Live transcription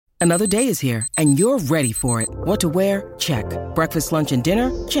Another day is here, and you're ready for it. What to wear? Check. Breakfast, lunch, and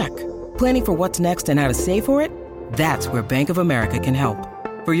dinner? Check. Planning for what's next and how to save for it? That's where Bank of America can help.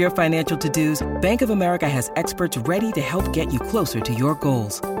 For your financial to-dos, Bank of America has experts ready to help get you closer to your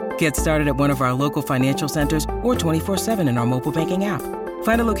goals. Get started at one of our local financial centers or 24/7 in our mobile banking app.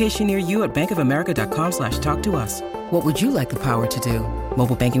 Find a location near you at bankofamerica.com/talktous. What would you like the power to do?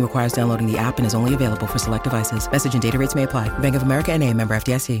 Mobile banking requires downloading the app and is only available for select devices. Message and data rates may apply. Bank of America N.A., member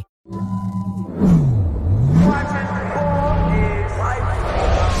FDIC.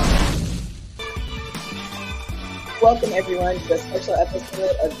 Welcome, everyone, to a special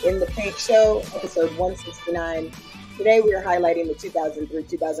episode of In the Paint Show, episode 169. Today, we are highlighting the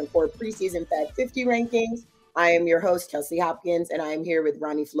 2003-2004 preseason FAB 50 rankings. I am your host, Chelsea Hopkins, and I am here with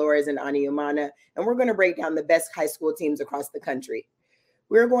Ronnie Flores and Ani Umana, and we're going to break down the best high school teams across the country.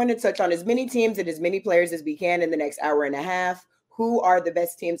 We're going to touch on as many teams and as many players as we can in the next hour and a half. Who are the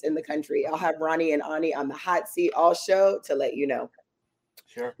best teams in the country? I'll have Ronnie and Ani on the hot seat all show to let you know.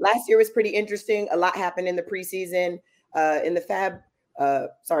 Sure. Last year was pretty interesting. A lot happened in the preseason. In the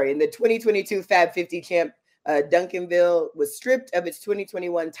 2022 FAB 50 champ, Duncanville was stripped of its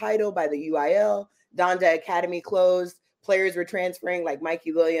 2021 title by the UIL. Donda Academy closed. Players were transferring like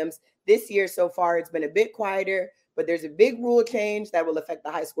Mikey Williams. This year so far, it's been a bit quieter, but there's a big rule change that will affect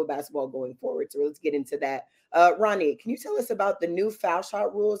the high school basketball going forward. So let's get into that. Ronnie, can you tell us about the new foul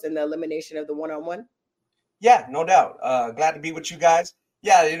shot rules and the elimination of the one-on-one? Yeah, no doubt. Glad to be with you guys.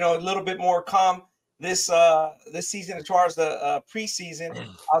 Yeah, a little bit more calm this season as far as the preseason.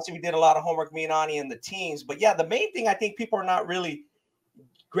 Obviously, we did a lot of homework, me and Ani and the teams. But yeah, the main thing I think people are not really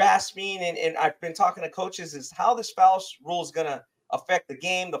grasping, and I've been talking to coaches, is how this foul rule is going to affect the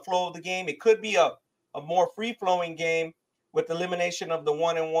game, the flow of the game. It could be a more free-flowing game with the elimination of the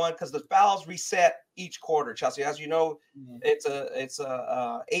one-and-one, because the fouls reset each quarter, Chelsea. As you know, it's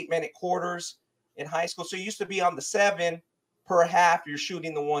a 8-minute quarters in high school. So it used to be on the 7 per half, you're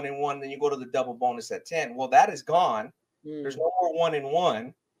shooting the one-and-one, then you go to the double bonus at 10. Well, that is gone. There's no more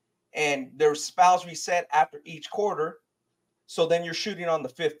one-and-one, and there's fouls reset after each quarter. So then you're shooting on the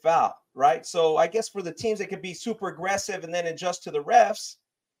 5th foul, right? So I guess for the teams, they could be super aggressive and then adjust to the refs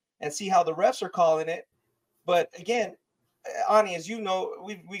and see how the refs are calling it. But again, Ani, as you know,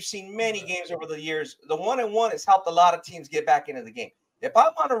 we've seen many games over the years. The one-and-one has helped a lot of teams get back into the game. If I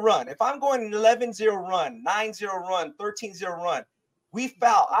want to run, if I'm going an 11-0 run, 9-0 run, 13-0 run, we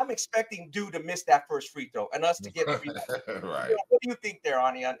foul. I'm expecting Dew to miss that first free throw and us to get free throw. Right. What do you think there,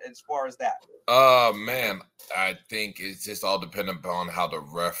 Ani, as far as that? Man, I think it's just all dependent upon how the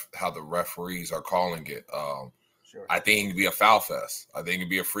referees are calling it. Sure. I think it can be a foul fest. I think it can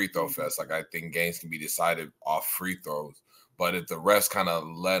be a free throw fest. Like, I think games can be decided off free throws. But if the refs kind of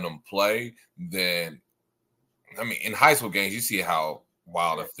let them play, then, I mean, in high school games, you see how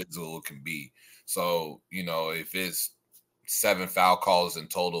wild and physical it can be. So, if it's 7 foul calls in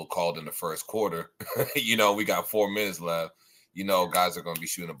total called in the first quarter, we got 4 minutes left, guys are going to be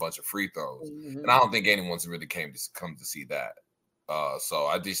shooting a bunch of free throws. And I don't think anyone's really come to see that. So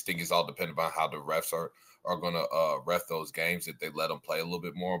I just think it's all dependent on how the refs are going to ref those games, if they let them play a little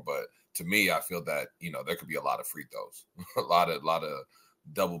bit more. But to me, I feel that, there could be a lot of free throws, a lot of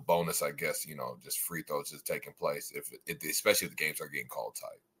double bonus, I guess, just free throws just taking place, especially if the games are getting called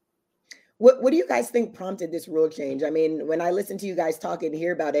tight. What do you guys think prompted this rule change? I mean, when I listen to you guys talk and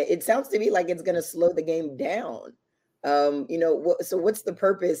hear about it, it sounds to me like it's going to slow the game down. So what's the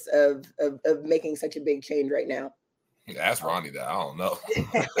purpose of making such a big change right now? Ask Ronnie that. I don't know.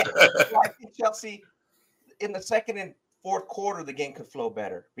 Well, I think, Chelsea, in the second and fourth quarter, the game could flow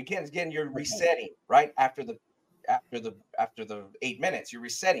better because, again, you're resetting right after the 8 minutes. You're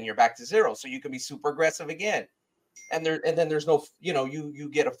resetting. You're back to 0, so you can be super aggressive again. And then there's no, you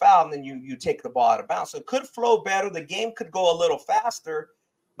get a foul and then you take the ball out of bounds. So it could flow better. The game could go a little faster.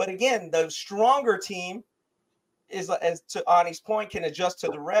 But again, the stronger team is, as to Ani's point, can adjust to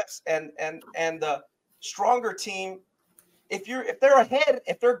the refs, and the stronger team, if they're ahead,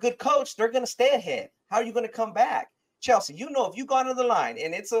 if they're a good coach, they're going to stay ahead. How are you going to come back? Chelsea, if you go to the line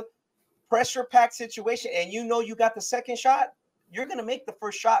and it's a pressure-packed situation and you got the second shot, you're going to make the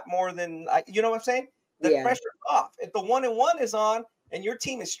first shot more than, you know what I'm saying? The pressure's off. If the one-and-one is on and your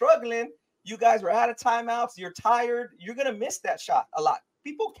team is struggling, you guys are out of timeouts, you're tired, you're going to miss that shot a lot.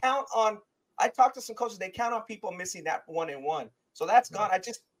 People count on, I talked to some coaches, they count on people missing that one-and-one. So that's gone. I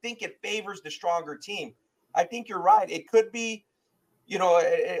just think it favors the stronger team. I think you're right. It could be,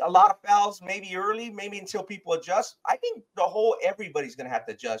 a lot of fouls, maybe early, maybe until people adjust. I think everybody's going to have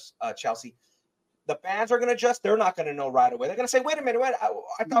to adjust, Chelsea. The fans are going to adjust. They're not going to know right away. They're going to say, wait a minute,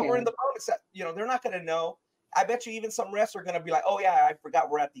 I thought we're in the bonus. They're not going to know. I bet you even some refs are going to be like, oh yeah, I forgot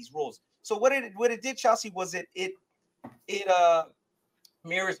we're at these rules. So what it did, Chelsea, was it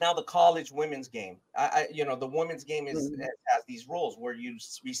mirrors now the college women's game. The women's game has these rules where you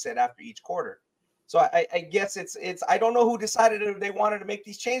reset after each quarter. So I guess it's I don't know who decided if they wanted to make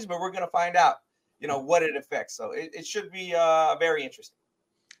these changes, but we're going to find out, what it affects. So it should be very interesting.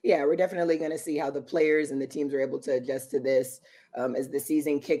 Yeah, we're definitely going to see how the players and the teams are able to adjust to this as the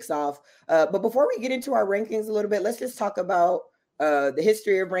season kicks off. But before we get into our rankings a little bit, let's just talk about the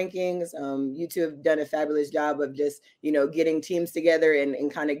history of rankings. You two have done a fabulous job of just, getting teams together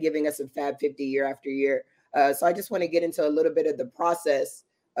and kind of giving us a Fab 50 year after year. So I just want to get into a little bit of the process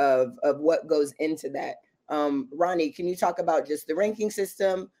of what goes into that. Ronnie, can you talk about just the ranking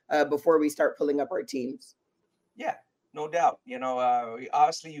system before we start pulling up our teams? Yeah. No doubt.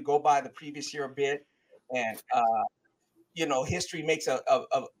 Obviously you go by the previous year a bit, and history makes a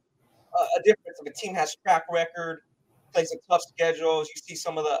difference. If a team has track record, plays a tough schedule, you see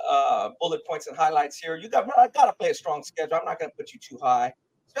some of the bullet points and highlights here. I got to play a strong schedule. I'm not going to put you too high,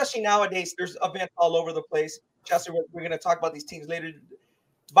 especially nowadays. There's events all over the place. Chelsea, we're going to talk about these teams later.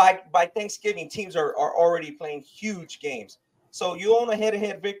 By Thanksgiving, teams are already playing huge games. So you own a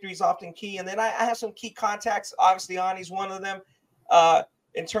head-to-head victory is often key. And then I have some key contacts. Obviously, Ani's one of them.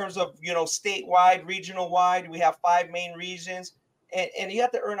 In terms of, statewide, regional-wide, we have 5 main regions. And you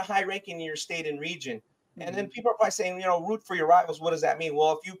have to earn a high ranking in your state and region. Mm-hmm. And then people are probably saying, root for your rivals. What does that mean?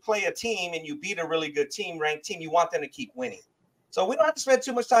 Well, if you play a team and you beat a really good team, ranked team, you want them to keep winning. So we don't have to spend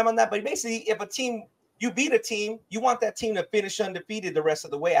too much time on that. But basically, if you beat a team, you want that team to finish undefeated the rest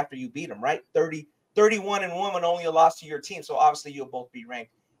of the way after you beat them, right? 31-1 and only a loss to your team. So obviously you'll both be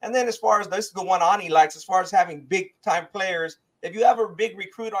ranked. And then as far as this is the one Ani likes, as far as having big time players, if you have a big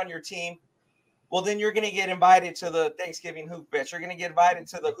recruit on your team, well, then you're going to get invited to the Thanksgiving Hoop Fest. You're going to get invited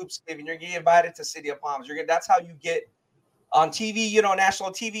to the Hoopsgiving. You're going to get invited to City of Palms. That's how you get on TV, national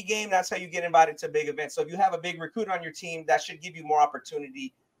TV game. That's how you get invited to big events. So if you have a big recruit on your team, that should give you more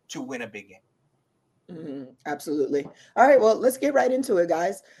opportunity to win a big game. Mm-hmm. Absolutely. All right. Well, let's get right into it,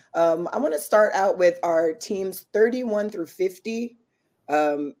 guys. I want to start out with our teams 31 through 50.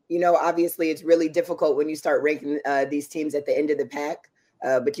 Obviously, it's really difficult when you start ranking these teams at the end of the pack,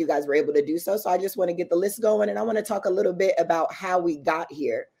 but you guys were able to do so. So I just want to get the list going, and I want to talk a little bit about how we got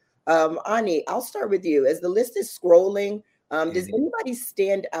here. Ani, I'll start with you. As the list is scrolling, does anybody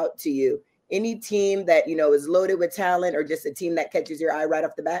stand out to you? Any team that, is loaded with talent, or just a team that catches your eye right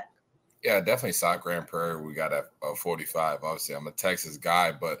off the bat? Yeah, definitely South Grand Prairie. We got at 45. Obviously, I'm a Texas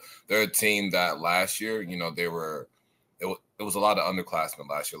guy, but they're a team that last year, it was a lot of underclassmen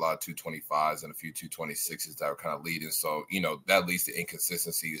last year, a lot of 225s and a few 226s that were kind of leading. So, that leads to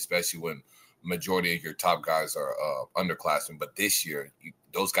inconsistency, especially when majority of your top guys are underclassmen. But this year,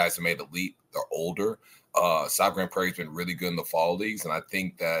 those guys have made a leap. They're older. South Grand Prairie's been really good in the fall leagues, and I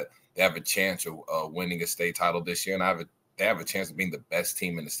think that they have a chance of winning a state title this year, and they have a chance of being the best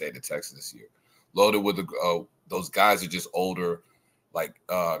team in the state of Texas this year. Loaded with those guys are just older, like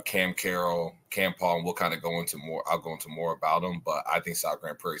Cam Carroll, Cam Paul, and we'll kind of go into more. I'll go into more about them, but I think South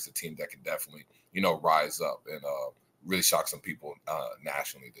Grand Prairie is a team that can definitely, rise up and really shock some people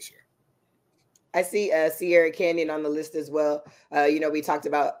nationally this year. I see Sierra Canyon on the list as well. We talked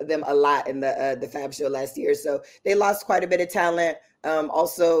about them a lot in the Fab show last year, so they lost quite a bit of talent.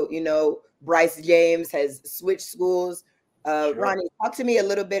 Also, Bryce James has switched schools. Sure. Ronnie, talk to me a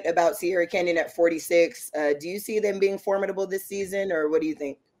little bit about Sierra Canyon at 46. Do you see them being formidable this season, or what do you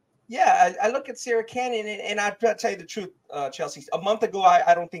think? Yeah, I look at Sierra Canyon, and I'll tell you the truth, Chelsea. A month ago,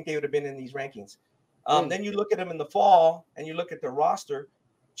 I don't think they would have been in these rankings. Then you look at them in the fall, and you look at their roster.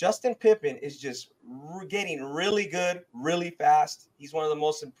 Justin Pippen is just getting really good, really fast. He's one of the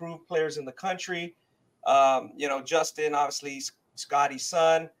most improved players in the country. Justin, obviously, Scotty's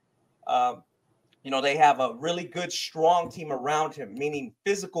son. They have a really good, strong team around him, meaning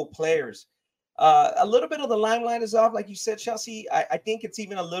physical players. A little bit of the limelight is off, like you said, Chelsea. I think it's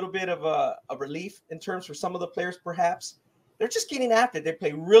even a little bit of a relief in terms for some of the players, perhaps. They're just getting after it. They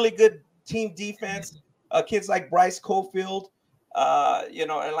play really good team defense. Kids like Bryce Cofield,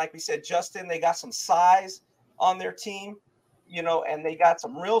 and like we said, Justin, they got some size on their team, and they got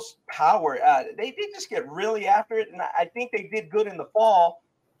some real power. They just get really after it, and I think they did good in the fall.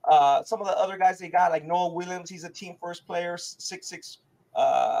 Some of the other guys they got, like Noah Williams, he's a team first player, 6'6",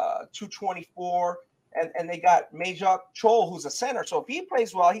 224, and they got Majok Chol, who's a center. So if he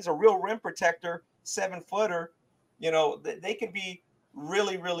plays well, he's a real rim protector, 7-footer. They could be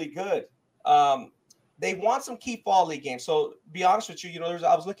really, really good. They want some key fall league games. So be honest with you,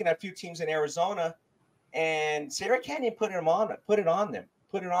 I was looking at a few teams in Arizona, and Sierra Canyon put it on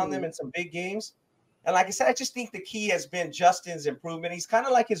them in some big games. And like I said, I just think the key has been Justin's improvement. He's kind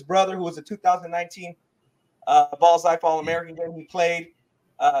of like his brother, who was a 2019 Balls Life All-American game he played.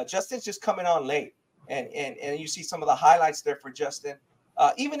 Justin's just coming on late. And you see some of the highlights there for Justin.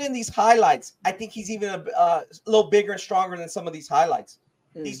 Even in these highlights, I think he's even a little bigger and stronger than some of these highlights.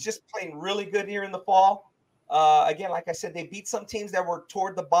 He's just playing really good here in the fall. Again, like I said, they beat some teams that were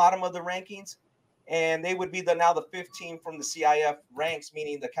toward the bottom of the rankings, and they would be now the 5th team from the CIF ranks,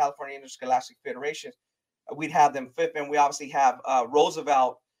 meaning the California Interscholastic Federation. We'd have them 5th, and we obviously have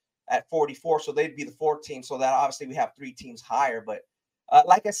Roosevelt at 44, so they'd be the 4th team. So that obviously we have 3 teams higher. But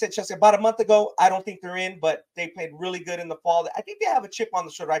like I said, Chelsea, about a month ago, I don't think they're in, but they played really good in the fall. I think they have a chip on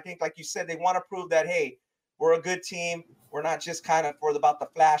the shoulder. I think, like you said, they want to prove that, hey, we're a good team. We're not just kind of about the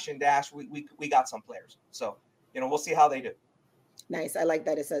flash and dash. We got some players. So, we'll see how they do. Nice. I like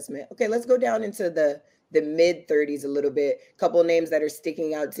that assessment. Okay, let's go down into the mid 30s a little bit. A couple of names that are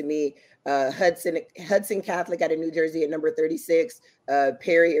sticking out to me. Hudson Catholic out of New Jersey at number 36.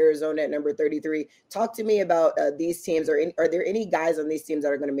 Perry, Arizona at number 33. Talk to me about these teams. Are there any guys on these teams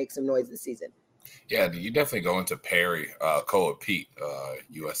that are going to make some noise this season? Yeah, you definitely go into Perry, Koa Pete,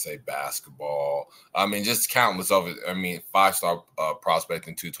 USA basketball. I mean, just countless of it. I mean, 5-star prospect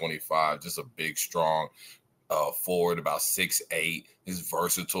in 225, just a big, strong forward, about 6'8". Is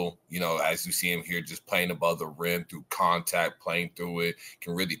versatile. As you see him here, just playing above the rim through contact, playing through it,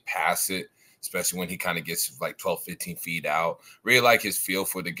 can really pass it, especially when he kind of gets like 12, 15 feet out. Really like his feel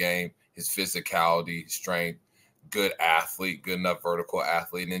for the game, his physicality, strength, good athlete, good enough vertical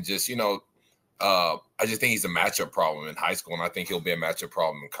athlete, and just, I just think he's a matchup problem in high school, and I think he'll be a matchup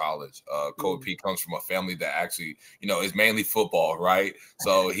problem in college. Koa Pete comes from a family that actually, is mainly football, right?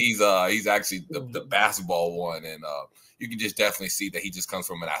 So he's actually the basketball one, and you can just definitely see that he just comes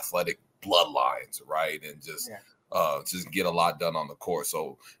from an athletic bloodlines, right? And just get a lot done on the court.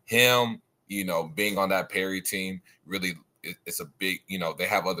 So him, being on that Perry team, really, it's a big, they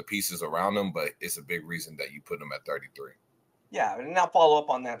have other pieces around them, but it's a big reason that you put them at 33. Yeah, and I'll follow up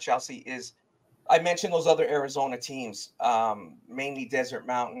on that, Chelsea, is I mentioned those other Arizona teams, mainly Desert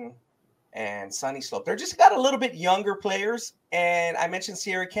Mountain and Sunny Slope. They're just got a little bit younger players, and I mentioned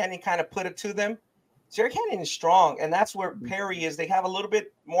Sierra Canyon kind of put it to them. Sierra Canyon is strong, and that's where Perry is. They have a little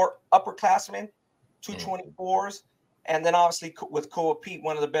bit more upperclassmen, 224s, and then obviously with Koa Pete,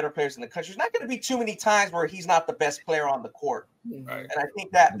 one of the better players in the country. There's not going to be too many times where he's not the best player on the court, right. And I think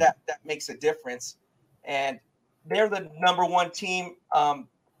that makes a difference. And they're the number 1 team.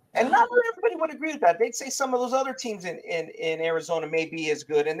 And not everybody would agree with that. They'd say some of those other teams in Arizona may be as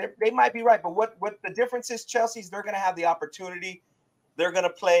good, and they might be right. But what the difference is, Chelsea's, they're going to have the opportunity. They're going to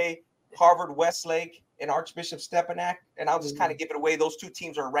play Harvard Westlake and Archbishop Stepanak, and I'll just kind of give it away. Those 2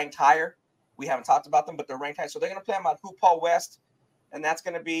 teams are ranked higher. We haven't talked about them, but they're ranked high. So they're going to play them at Hoop Hall West, and that's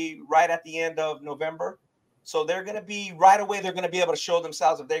going to be right at the end of November. So they're going to be right away. They're going to be able to show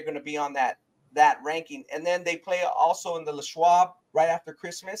themselves if they're going to be on that ranking. And then they play also in the La Schwab right after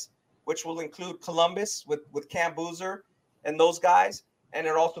Christmas, which will include Columbus with Cam Boozer and those guys. And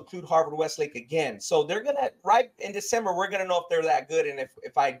it'll also include Harvard Westlake again. So they're going to, right in December, we're going to know if they're that good. And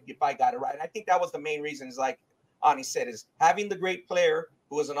if I got it right. And I think that was the main reason, is like Ani said, is having the great player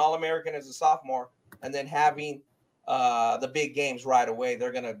who was an All-American as a sophomore, and then having the big games right away.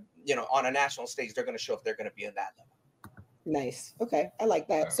 They're going to, on a national stage, they're going to show if they're going to be in that level. Nice. Okay. I like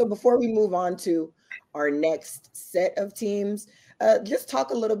that. So before we move on to our next set of teams, just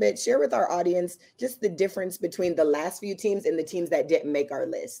talk a little bit, share with our audience just the difference between the last few teams and the teams that didn't make our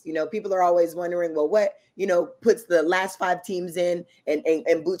list. People are always wondering, well, what, puts the last 5 teams in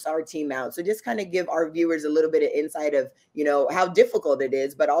and boots our team out. So just kind of give our viewers a little bit of insight of, how difficult it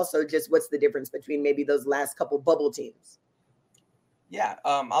is, but also just what's the difference between maybe those last couple bubble teams. Yeah.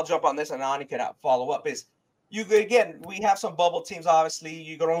 I'll jump on this, and Ani can follow up. We have some bubble teams, obviously.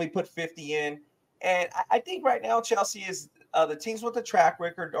 You can only put 50 in. And I think right now Chelsea is the teams with a track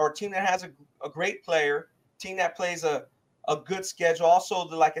record, or a team that has a great player, team that plays a good schedule. Also,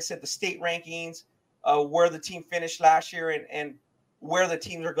 like I said, the state rankings, where the team finished last year and where the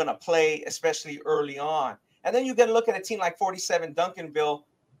teams are going to play, especially early on. And then you got to look at a team like 47 Duncanville,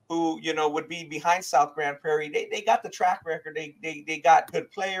 who, would be behind South Grand Prairie. They got the track record. They got good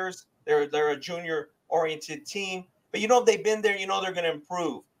players. They're a junior-oriented team. But, if they've been there, they're going to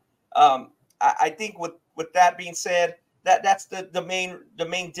improve. I think with that being said, that's the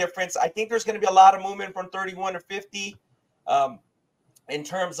main difference. I think there's going to be a lot of movement from 31 to 50 in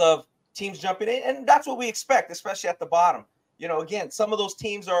terms of teams jumping in, and that's what we expect, especially at the bottom. Again, some of those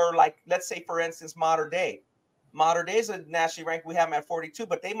teams are like, let's say, for instance, Mater Dei. Mater Dei is a nationally ranked. We have them at 42,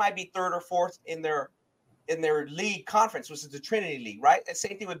 but they might be 3rd or 4th in their in their league conference, which is the Trinity League, right? And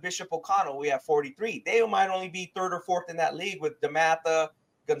same thing with Bishop O'Connell. We have 43. They might only be third or fourth in that league with DeMatha,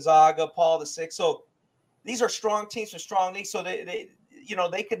 Gonzaga, Paul VI. So these are strong teams with strong leagues. So they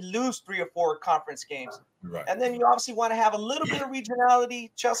could lose 3 or 4 conference games. Right. And then you obviously want to have a little bit of regionality.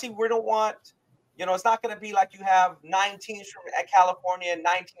 Chelsea, we don't want, it's not going to be like you have 9 teams from California and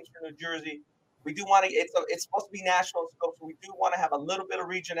 9 teams from New Jersey. We do want to, it's supposed to be national scope. So we do want to have a little bit of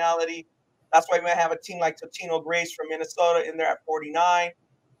regionality. That's why we might have a team like Totino Grace from Minnesota in there at 49.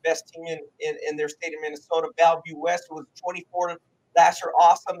 Best team in their state of Minnesota. Bellevue West, who was 24 last year.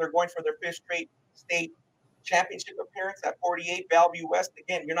 Awesome. They're going for their 5th straight state championship appearance at 48. Bellevue West,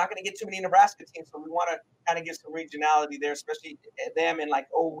 again, you're not going to get too many Nebraska teams, so we want to kind of give some regionality there, especially them in like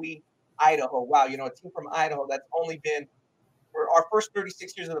Idaho. Wow, a team from Idaho that's only been for our first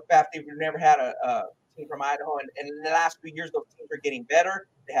 36 years of the FAB. We've never had a team from Idaho, and in the last few years, those teams are getting better.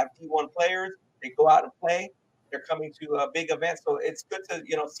 They have D1 players. They go out and play. They're coming to a big event, so it's good to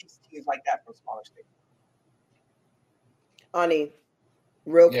see teams like that from smaller states. Ani,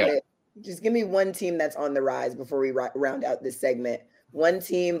 real quick. Just give me one team that's on the rise before we round out this segment. One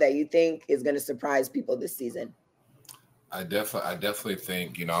team that you think is going to surprise people this season. I definitely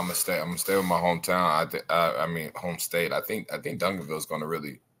think I'm gonna stay with my hometown. Home state. I think Duncanville is going to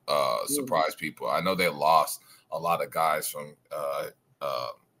really surprise people. I know they lost a lot of guys from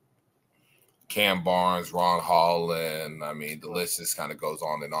Cam Barnes, Ron Holland. I mean, the list just kind of goes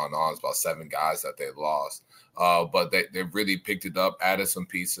on and on and on. It's about 7 guys that they lost. But they really picked it up, added some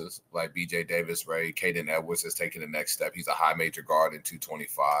pieces like B.J. Davis-Ray. Caden Edwards has taken the next step. He's a high major guard in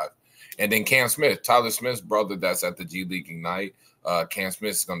 225. And then Cam Smith, Tyler Smith's brother that's at the G League Ignite. Cam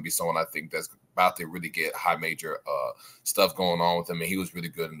Smith is going to be someone I think that's about to really get high major stuff going on with him. And he was really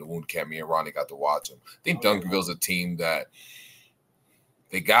good in the wound camp. Me and Ronnie got to watch him. I think Duncanville's a team that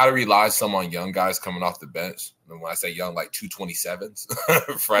they got to rely some on young guys coming off the bench. And when I say young, like 227s,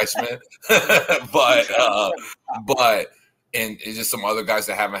 freshmen. And it's just some other guys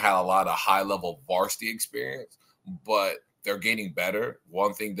that haven't had a lot of high-level varsity experience, but they're getting better.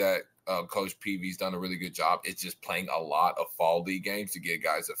 One thing that Coach Peavy's done a really good job is just playing a lot of fall league games to get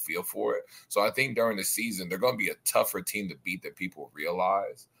guys a feel for it. So I think during the season, they're going to be a tougher team to beat than people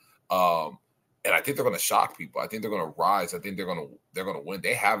realize. And I think they're going to shock people. I think they're going to rise. I think they're going to win.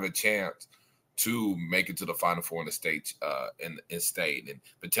 They have a chance to make it to the Final Four in the state, in state, and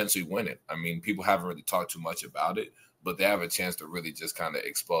potentially win it. I mean, people haven't really talked too much about it, but they have a chance to really just kind of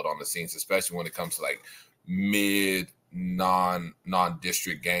explode on the scenes, especially when it comes to like mid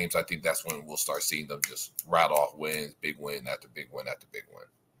non-district games. I think that's when we'll start seeing them just rattle off wins, big win after big win after big win.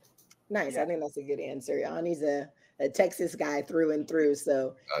 Nice. Yeah. I think that's a good answer. Ani's a Texas guy through and through,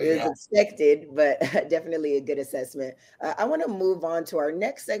 so it was expected, but definitely a good assessment. I want to move on to our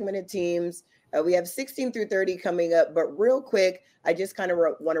next segment of teams. We have 16 through 30 coming up, but real quick, I just kind of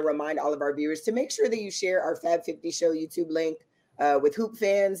want to remind all of our viewers to make sure that you share our Fab 50 Show YouTube link with Hoop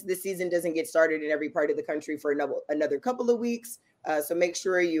fans. This season doesn't get started in every part of the country for another couple of weeks, so make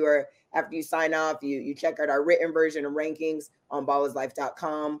sure you are, after you sign off, you check out our written version of rankings on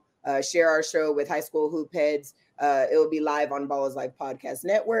ballislife.com. Share our show with high school hoop heads. It will be live on Ball is Life Podcast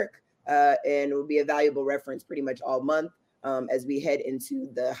Network, and it will be a valuable reference pretty much all month as we head into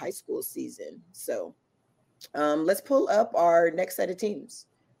the high school season. So let's pull up our next set of teams.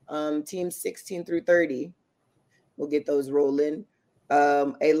 Teams 16 through 30. We'll get those rolling.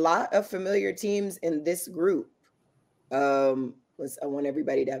 A lot of familiar teams in this group. I want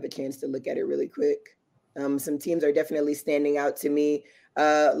everybody to have a chance to look at it really quick. Some teams are definitely standing out to me.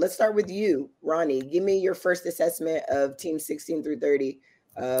 Let's start with you, Ronnie. Give me your first assessment of teams 16 through 30.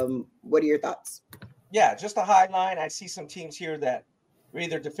 What are your thoughts? Yeah, just a high line. I see some teams here that are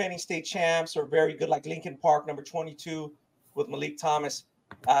either defending state champs or very good, like Lincoln Park, number 22, with Malik Thomas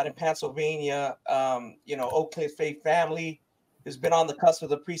out in Pennsylvania. Oak Cliff Faith Family has been on the cusp of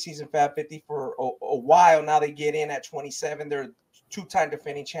the preseason Fab 50 for a while. Now they get in at 27. They're 2-time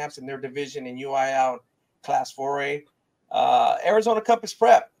defending champs in their division in UIL Class 4A. Arizona Compass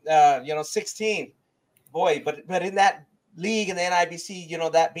Prep, 16. Boy, but in that league in the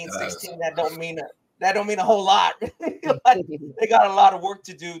NIBC, that being 16, that don't mean a whole lot. They got a lot of work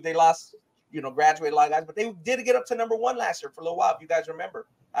to do. They lost, graduated a lot of guys, but they did get up to number 1 last year for a little while. If you guys remember,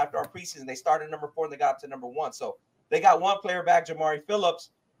 after our preseason, they started number 4 and they got up to number 1. So they got one player back, Jamari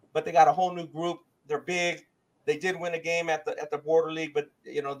Phillips, but they got a whole new group. They're big. They did win a game at the Border League, but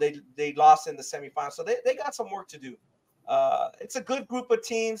they lost in the semifinals. So they got some work to do. It's a good group of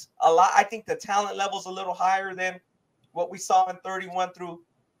teams. I think the talent level is a little higher than what we saw in 31 through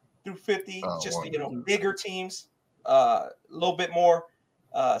 50. Bigger teams, a little bit more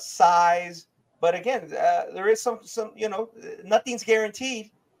size, But again, there is some nothing's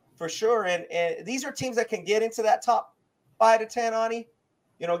guaranteed for sure. And these are teams that can get into that top 5 to 10, Ani.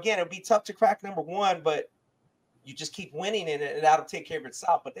 Again, it'll be tough to crack number 1, but you just keep winning and that'll take care of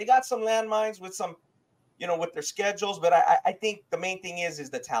itself. But they got some landmines with some, with their schedules. But I think the main thing is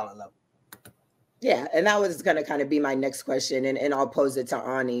the talent level. Yeah, and that was going to kind of be my next question, and I'll pose it to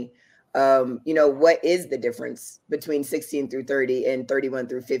Ani. What is the difference between 16 through 30 and 31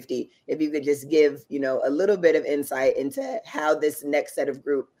 through 50? If you could just give, a little bit of insight into how this next set of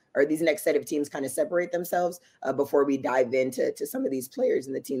these next set of teams kind of separate themselves before we dive into some of these players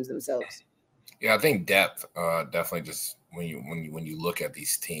and the teams themselves. Yeah, I think depth definitely just when you look at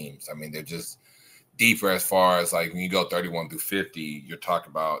these teams, I mean, they're just deeper as far as like when you go 31 through 50, you're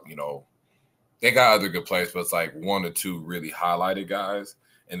talking about, they got other good players, but it's like 1 or 2 really highlighted guys.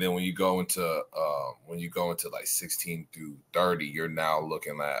 And then when you go into like 16 through 30, you're now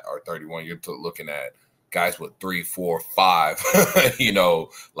looking at, or 31, you're looking at guys with 3, 4, 5,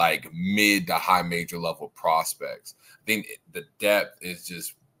 like mid to high major level prospects. I think the depth is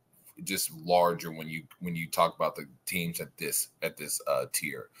just larger when you talk about the teams at this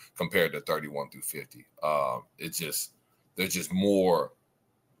tier compared to 31 through 50. There's just more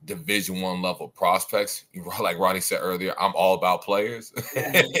Division I level prospects. Like Ronnie said earlier, I'm all about players,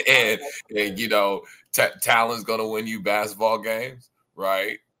 and talent's gonna win you basketball games,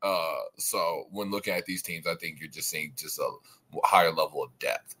 right? So when looking at these teams, I think you're just seeing just a higher level of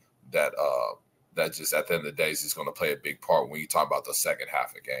depth that just at the end of the day is just going to play a big part when you talk about the second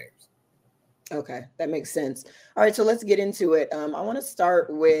half of games. Okay, that makes sense. All right, so let's get into it. I want to start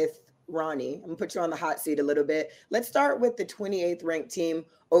with Ronnie. I'm going to put you on the hot seat a little bit. Let's start with the 28th ranked team,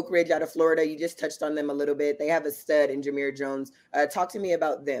 Oak Ridge out of Florida. You just touched on them a little bit. They have a stud in Jameer Jones. Talk to me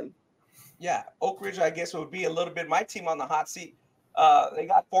about them. Yeah, Oak Ridge, I guess, would be a little bit my team on the hot seat. They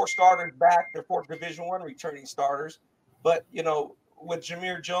got 4 starters back. They're 4 Division I returning starters. But, with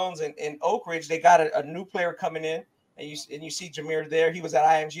Jameer Jones and Oak Ridge, they got a new player coming in. And you see Jameer there. He was at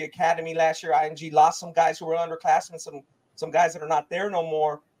IMG Academy last year. IMG lost some guys who were underclassmen, some guys that are not there no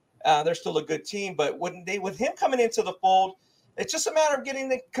more. They're still a good team. But with him coming into the fold, it's just a matter of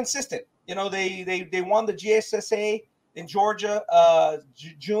getting it consistent. They won the GSSA in Georgia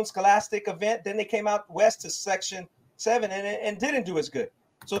June Scholastic event. Then they came out west to Section 7 and didn't do as good.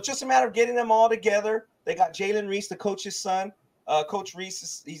 So it's just a matter of getting them all together. They got Jalen Reese, the coach's son. Coach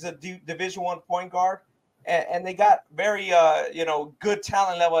Reese, he's a Division I point guard. And they got very, good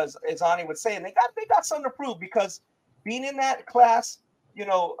talent level, as Ani would say. And they got something to prove because being in that class,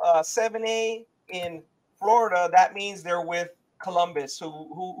 7A in Florida, that means they're with Columbus,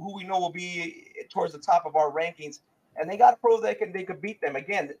 who we know will be towards the top of our rankings. And they got to prove they could beat them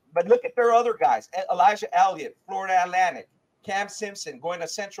again. But look at their other guys: Elijah Elliott, Florida Atlantic; Cam Simpson going to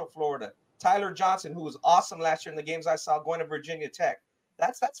Central Florida; Tyler Johnson, who was awesome last year in the games I saw, going to Virginia Tech.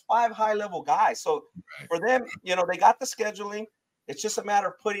 That's 5 high-level guys. So for them, they got the scheduling. It's just a matter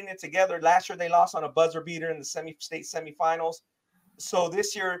of putting it together. Last year they lost on a buzzer beater in the state semifinals. So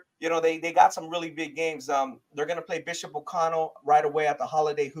this year, they got some really big games. They're going to play Bishop O'Connell right away at the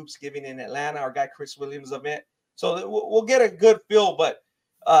Holiday Hoops Giving in Atlanta, our guy Chris Williams' event. So we'll get a good feel, but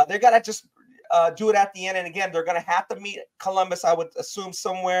they're going to just do it at the end. And again, they're going to have to meet Columbus, I would assume,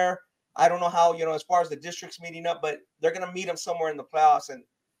 somewhere. I don't know how, as far as the districts meeting up, but they're going to meet them somewhere in the playoffs, and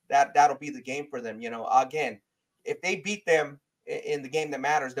that'll be the game for them. Again, if they beat them in the game that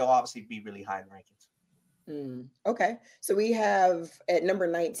matters, they'll obviously be really high in rankings. Okay. So we have at number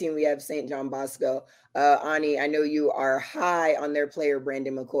 19, we have St. John Bosco. Ani, I know you are high on their player,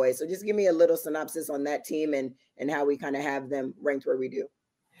 Brandon McCoy. So just give me a little synopsis on that team and how we kind of have them ranked where we do.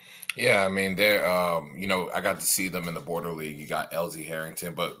 Yeah, I mean, they're, I got to see them in the Border League. You got LZ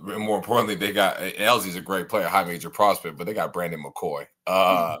Harrington, but more importantly, they got LZ's a great player, high major prospect, but they got Brandon McCoy,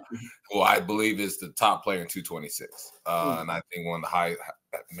 who I believe is the top player in 226. And I think one of the high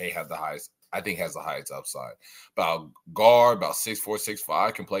may have the highest. I think has the highest upside. About 6'4",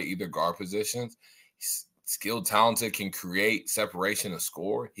 6'5", can play either guard positions. He's skilled, talented, can create separation and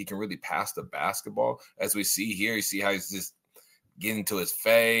score. He can really pass the basketball. As we see here, you see how he's just getting to his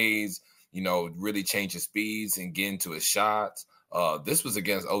phase, really change his speeds and get into his shots. This was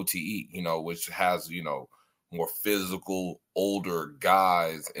against OTE, which has, more physical, older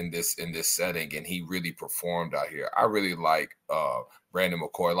guys in this setting, and he really performed out here. I really like Brandon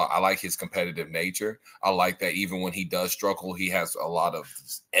McCoy. I like his competitive nature. I like that even when he does struggle, he has a lot of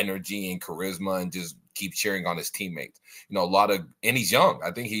energy and charisma and just keep cheering on his teammates. And he's young.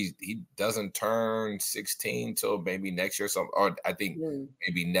 I think he doesn't turn 16 till maybe next year or something, or I think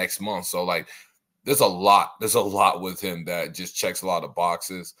maybe next month. So there's a lot with him that just checks a lot of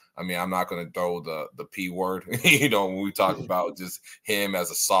boxes. I mean, I'm not going to throw the P word, when we talk about just him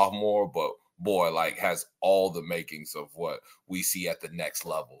as a sophomore, but boy, like has all the makings of what we see at the next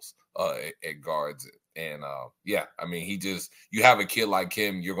levels at guards. And yeah, I mean, you have a kid like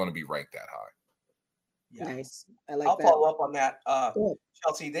him, you're going to be ranked that high. Yeah. Nice. I'll that. Follow up on that.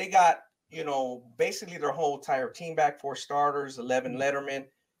 Chelsea, they got, basically their whole entire team back, 4 starters, 11 lettermen.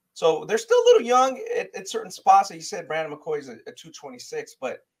 So they're still a little young at certain spots. Like you said, Brandon McCoy is a 226,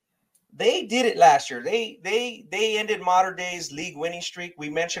 but they did it last year. They ended Mater Dei's league winning streak. We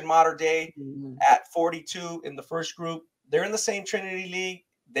mentioned Mater Dei at 42 in the first group. They're in the same Trinity League.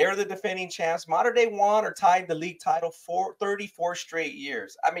 They're the defending champs. Mater Dei won or tied the league title for 34 straight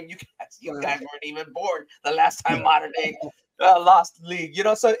years. I mean, you guys weren't even born the last time Mater Dei lost the league.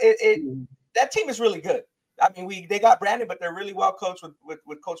 So that team is really good. I mean, they got Brandon, but they're really well coached with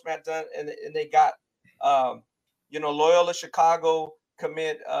Coach Matt Dunn, and they got Loyola Chicago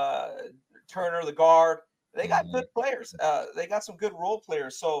commit Turner, the guard. They got good players. They got some good role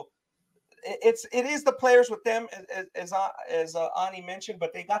players. So it is the players with them, as Ani mentioned,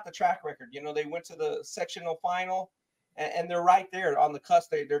 but they got the track record. They went to the sectional final, and they're right there on the cusp.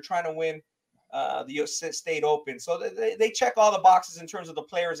 They're trying to win the state open. So they check all the boxes in terms of the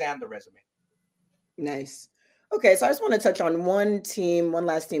players and the resume. Nice. Okay, so I just want to touch on one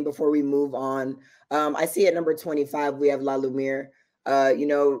last team before we move on. I see at number 25, we have La Lumiere.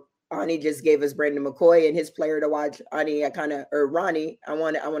 Ani just gave us Brandon McCoy and his player to watch. Ronnie, I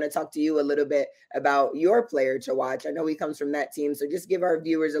want to talk to you a little bit about your player to watch. I know he comes from that team, so just give our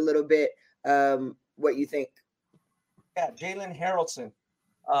viewers a little bit what you think. Yeah, Jalen Harrelson,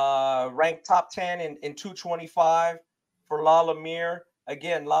 ranked top 10 in 225 for La Lumiere.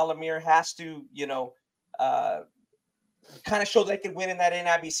 Again, La Lumiere has to, kind of show they can win in that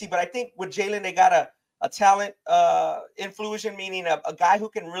NIBC. But I think with Jalen, they got a talent infusion, meaning a guy who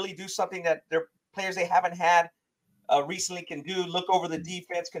can really do something that their players they haven't had recently can do. Look over the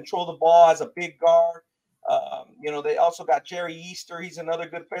defense, control the ball as a big guard. They also got Jerry Easter. He's another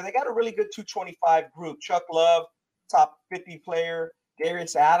good player. They got a really good 225 group. Chuck Love, top 50 player.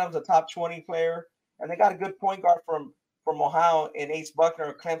 Darius Adams, a top 20 player. And they got a good point guard from Ohio and Ace Buckner,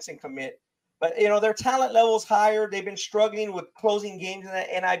 a Clemson commit. But, their talent level is higher. They've been struggling with closing games in the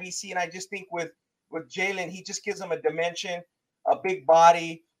NIBC. And I just think with Jalen, he just gives them a dimension, a big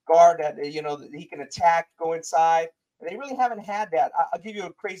body guard that, that he can attack, go inside. And they really haven't had that. I'll give you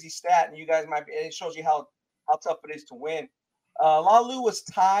a crazy stat, and you guys might be, it shows you how tough it is to win. Lalu was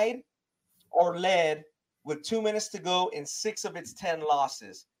tied or led with 2 minutes to go in 6 of its 10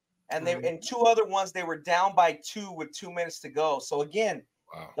 losses. And in 2 other ones, they were down by 2 with 2 minutes to go. So again,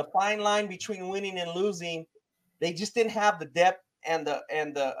 the fine line between winning and losing, they just didn't have the depth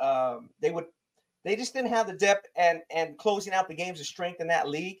they just didn't have the depth and closing out the games to strengthen that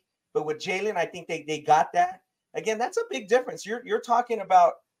league. But with Jalen, I think they got that. Again, that's a big difference. You're talking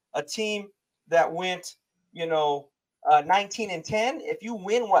about a team that went, 19-10. If you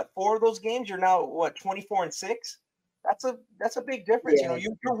win 4 of those games, you're now 24-6. That's a big difference. Yeah.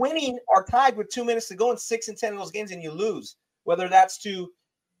 You're winning or tied with 2 minutes to go in 6 and 10 of those games, and you lose. Whether that's to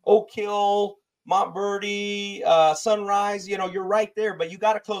Oak Hill, Montverde, Sunrise, you're right there, but you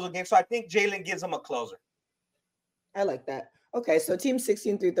got to close the game. So I think Jalen gives them a closer. I like that. Okay, so team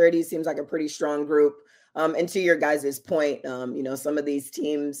 16 through 30 seems like a pretty strong group. And to your guys' point, some of these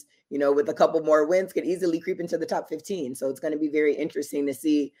teams, with a couple more wins could easily creep into the top 15. So it's going to be very interesting to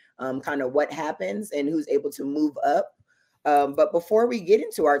see kind of what happens and who's able to move up. But before we get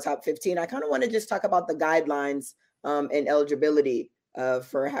into our top 15, I kind of want to just talk about the guidelines and eligibility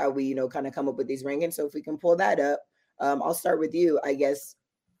for how we, kind of come up with these rankings. So if we can pull that up, I'll start with you, I guess.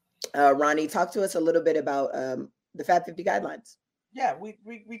 Ronnie, talk to us a little bit about the FAB 50 guidelines. Yeah,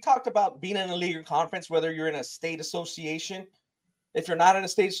 we talked about being in a league or conference, whether you're in a state association. If you're not in a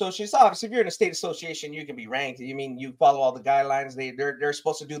state association, obviously, if you're in a state association, you can be ranked. You mean you follow all the guidelines. They're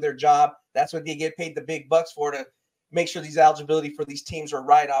supposed to do their job. That's what they get paid the big bucks for, to make sure these eligibility for these teams are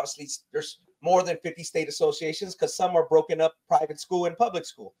right. Obviously, there's more than 50 state associations because some are broken up, private school and public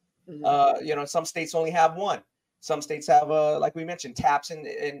school. Mm-hmm. Some states only have one. Some states have, like we mentioned, TAPS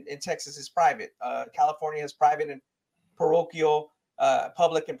in Texas is private. California is private and parochial,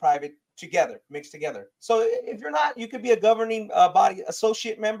 public and private together, mixed together. So if you're not, you could be a governing body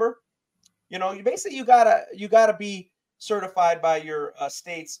associate member. You gotta be certified by your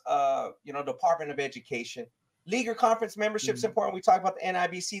state's, Department of Education. League or conference membership is important. We talk about the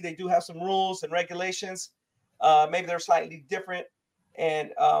NIBC. They do have some rules and regulations. Maybe they're slightly different.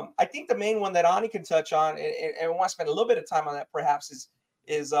 And I think the main one that Ani can touch on, and we want to spend a little bit of time on that perhaps,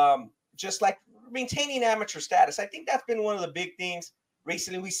 is just like maintaining amateur status. I think that's been one of the big things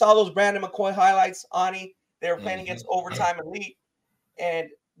recently. We saw those Brandon McCoy highlights, Ani. They were playing against overtime elite. And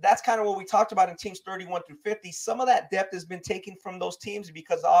that's kind of what we talked about in teams 31 through 50. Some of that depth has been taken from those teams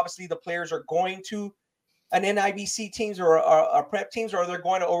because obviously the players are going to an NIBC teams or prep teams, or they're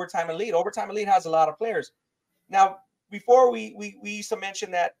going to overtime elite. Overtime elite has a lot of players. Now, before we used to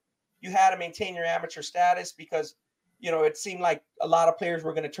mention that you had to maintain your amateur status because, it seemed like a lot of players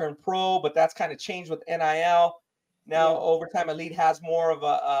were going to turn pro, but that's kind of changed with NIL. Now, overtime elite has more of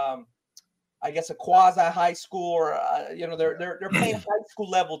a, I guess, a quasi high school, or they're playing high school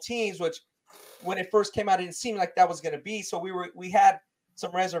level teams, which when it first came out, it didn't seem like that was going to be. So we had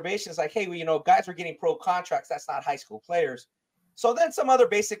some reservations, like, hey, guys are getting pro contracts. That's not high school players. So then some other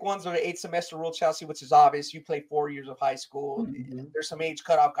basic ones are the 8-semester rule, Chelsea, which is obvious. You play 4 years of high school. There's some age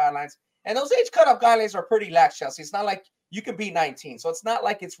cutoff guidelines. And those age cutoff guidelines are pretty lax, Chelsea. It's not like you can be 19. So it's not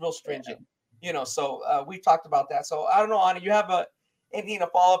like it's real stringent, So we've talked about that. So I don't know, Ani, you have anything to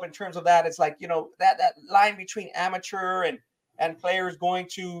follow up in terms of that? It's like, that line between amateur and players going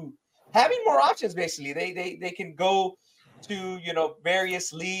to having more options, basically. They can go to,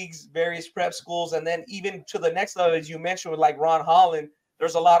 various leagues, various prep schools, and then even to the next level, as you mentioned, with like Ron Holland,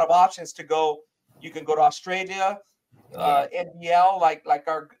 there's a lot of options to go. You can go to Australia, NBL, like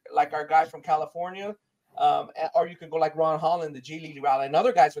our guy from California, or you can go like Ron Holland, the G League route, and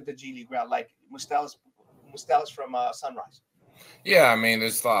other guys with the G League route, like Mustelis from Sunrise. Yeah, I mean,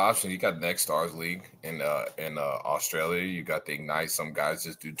 there's a lot of options. You got Next Stars League in Australia. You got the Ignite. Some guys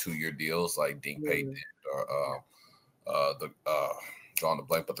just do 2-year deals, like Dink Pay did, or drawing the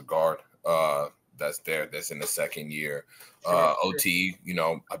blank, but the guard that's there, that's in the second year. OT,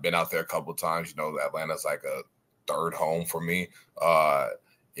 I've been out there a couple of times. Atlanta's like a third home for me.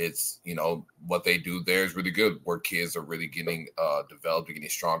 It's what they do there is really good, where kids are really getting developed and getting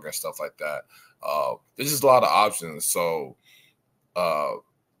stronger and stuff like that. There's just a lot of options. So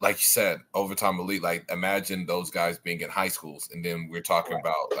like you said, overtime elite, like imagine those guys being in high schools, and then we're talking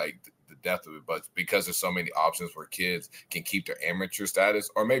about like the depth of it. But because there's so many options where kids can keep their amateur status,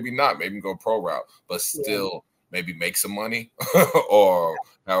 or maybe not, maybe go pro route, but still maybe make some money or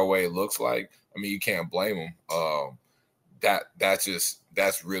however way it looks like. I mean, you can't blame them.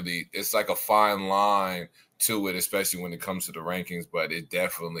 That's really, it's like a fine line to it, especially when it comes to the rankings, but it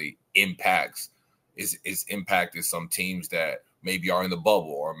definitely impacts. It's impacted some teams that maybe are in the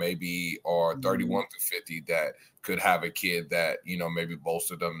bubble, or maybe are 31 to 50 that could have a kid that, maybe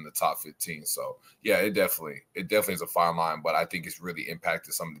bolster them in the top 15. So yeah, it definitely is a fine line, but I think it's really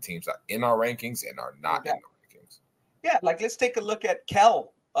impacted some of the teams that are in our rankings and are not in the rankings. Yeah. Like, let's take a look at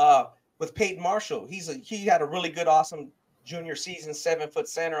Kel with Peyton Marshall. He had a really good, awesome junior season, 7-foot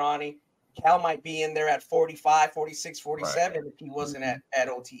center on him. Cal might be in there at 45, 46, 47 if he wasn't at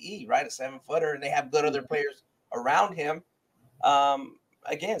OTE, right? A 7-footer, and they have good other players around him.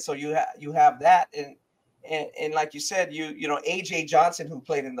 Again, so you have that, and like you said, AJ Johnson, who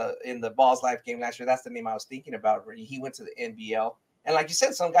played in the Balls Life game last year, that's the name I was thinking about. He went to the NBL, and like you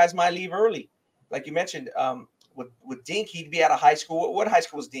said, some guys might leave early. Like you mentioned, with Dink, he'd be at a high school. What high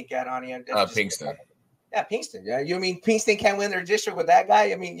school was Dink at, on here? Pinkston. Yeah, Pinkston. Yeah, you mean Pinkston can't win their district with that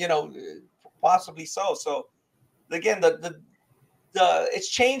guy? I mean, possibly so. So again, the it's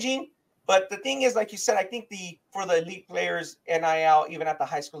changing. But the thing is, like you said, I think for the elite players, NIL, even at the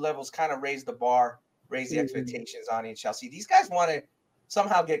high school levels, kind of raise the bar, raise the expectations on in Chelsea. These guys want to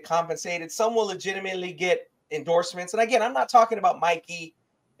somehow get compensated. Some will legitimately get endorsements. And again, I'm not talking about Mikey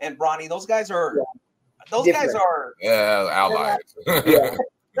and Bronny. Those guys are outliers.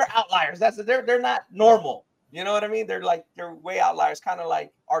 They're outliers. They're not normal. You know what I mean? They're way outliers, kind of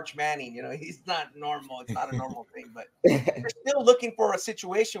like Arch Manning. He's not normal. It's not a normal thing, but they're still looking for a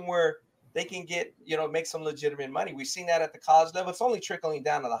situation where they can get, make some legitimate money. We've seen that at the college level. It's only trickling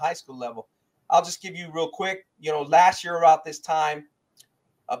down to the high school level. I'll just give you real quick, last year about this time,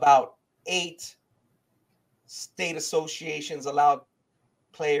 about 8 state associations allowed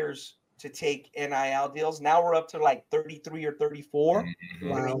players to take NIL deals. Now we're up to like 33 or 34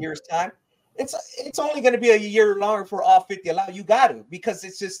 in a year's time. It's only going to be a year longer for all 50 allow. You got to, because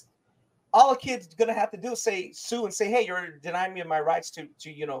it's just all a kid's going to have to do is sue and say, hey, you're denying me of my rights to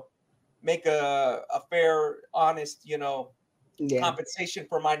make a fair, honest, compensation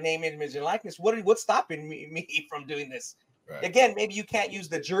for my name, image, and likeness. What's stopping me from doing this? Right. Again, maybe you can't use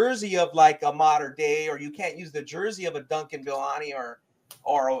the jersey of like a Mater Day, or you can't use the jersey of a Duncan Villani or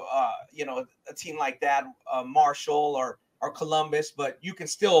a team like that, Marshall or Columbus, but you can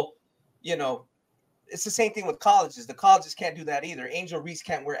still, it's the same thing with colleges. The colleges can't do that either. Angel Reese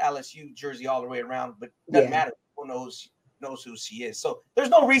can't wear LSU jersey all the way around, but it doesn't matter. Who knows? knows who she is. So there's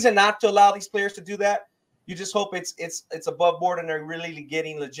no reason not to allow these players to do that. You just hope it's above board and they're really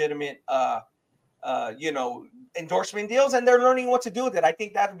getting legitimate, endorsement deals, and they're learning what to do with it. I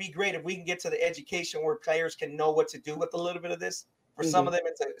think that would be great if we can get to the education where players can know what to do with a little bit of this. For some of them,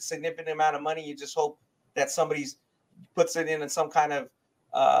 it's a significant amount of money. You just hope that somebody's puts it in some kind of,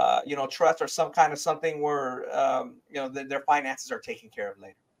 trust or some kind of something where, their finances are taken care of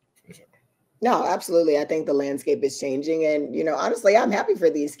later. No, absolutely. I think the landscape is changing. And, honestly, I'm happy for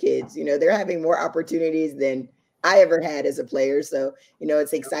these kids. They're having more opportunities than I ever had as a player. So,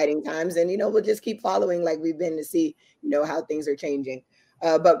 it's exciting times. And, we'll just keep following like we've been to see, how things are changing.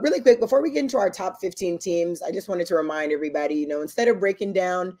 But really quick, before we get into our top 15 teams, I just wanted to remind everybody, instead of breaking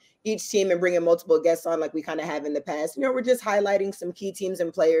down each team and bringing multiple guests on like we kind of have in the past, we're just highlighting some key teams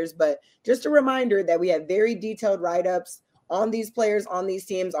and players. But just a reminder that we have very detailed write-ups on these players, on these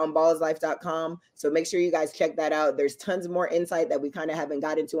teams, on ballslife.com. So make sure you guys check that out. There's tons more insight that we kind of haven't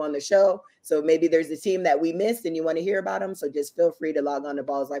got into on the show. So maybe there's a team that we missed and you want to hear about them. So just feel free to log on to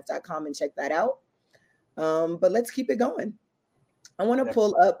ballslife.com and check that out. But let's keep it going. I want to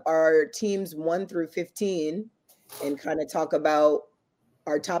pull up our teams 1 through 15 and kind of talk about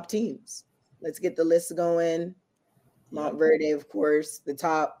our top teams. Let's get the list going. Montverde, of course, the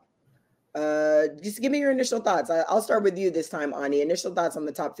top. Just give me your initial thoughts. I'll start with you this time, Ani. Initial thoughts on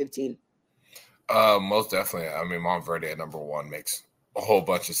the top 15. Most definitely. I mean, Montverde at number 1 makes a whole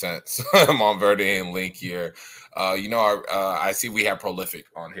bunch of sense. Montverde and Link here. I see we have Prolific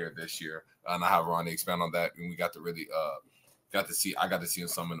on here this year, and I have Ronnie expand on that. And we got to really I got to see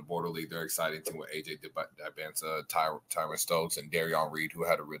some in the Border League. They're exciting too with AJ Dibanza, Tyron Stokes, and Darion Reed, who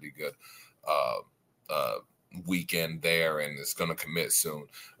had a really good weekend there and is going to commit soon.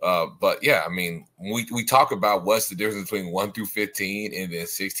 But yeah, I mean, we talk about what's the difference between 1 through 15 and then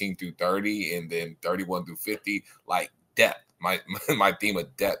 16 through 30 and then 31 through 50, like depth. My theme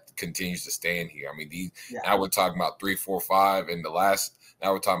of depth continues to stay in here. I mean, now we're talking about 3, 4, 5, and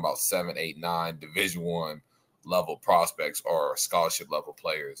now we're talking about 7, 8, 9 Division I level prospects or scholarship level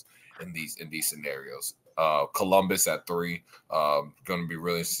players in these scenarios. Columbus at 3, going to be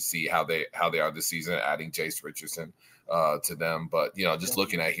really interesting to see how they are this season, adding Jace Richardson to them. But just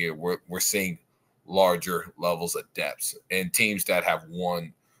looking at here, we're seeing larger levels of depths and teams that have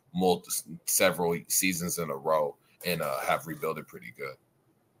won several seasons in a row and have rebuilt pretty good.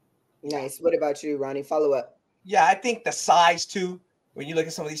 Nice. What about you, Ronnie? Follow up. Yeah, I think the size too. When you look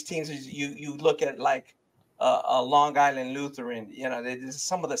at some of these teams, you look at like a Long Island Lutheran. There's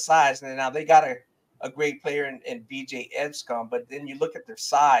some of the size, and now they got a great player in BJ Edscom, but then you look at their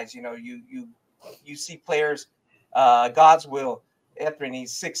size. You see players, God's Will Etherin,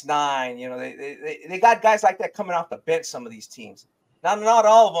 he's 6'9". They got guys like that coming off the bench. Some of these teams, not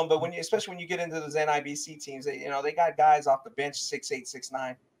all of them, but especially when you get into those NIBC teams, they got guys off the bench 6'8",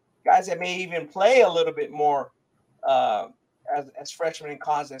 6'9", guys that may even play a little bit more as freshmen in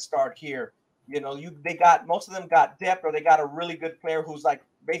college and start here. They got most of them got depth, or they got a really good player who's like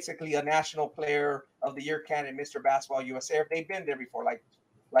basically a national player of the year candidate, Mr. Basketball USA. If they've been there before, like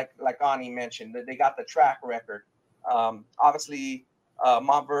Ani mentioned, that they got the track record. Obviously,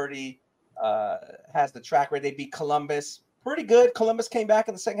 Montverde has the track record. They beat Columbus pretty good. Columbus came back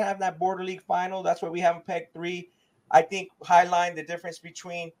in the second half of that Border League final. That's why we have them pegged 3. I think highlighting the difference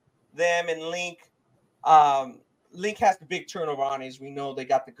between them and Link. Link has the big turnover on, as we know. They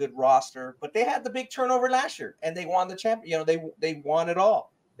got the good roster, but they had the big turnover last year, and they won the champion. They won it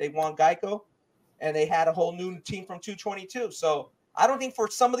all. They won Geico, and they had a whole new team from 222. So I don't think for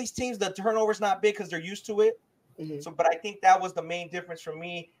some of these teams the turnover is not big because they're used to it. Mm-hmm. So, but I think that was the main difference for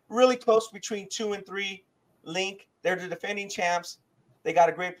me. Really close between 2 and 3. Link, they're the defending champs. They got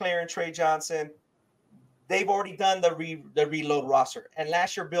a great player in Trey Johnson. They've already done the reload roster, and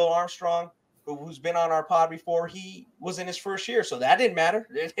last year Bill Armstrong, who's been on our pod before, he was in his first year, so that didn't matter.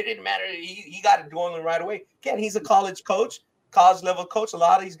 It didn't matter. He got it going right away. Again, he's a college level coach. A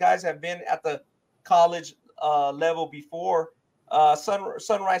lot of these guys have been at the college level before.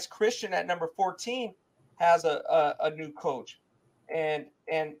 Sunrise Christian at number 14 has a new coach, and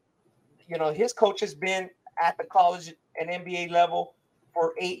his coach has been at the college and NBA level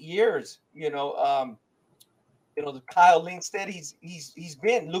for 8 years. The Kyle Lindstedt, he's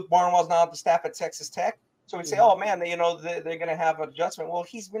been. Luke Barnwell's now at the staff at Texas Tech. So we say, oh man, they're going to have adjustment. Well,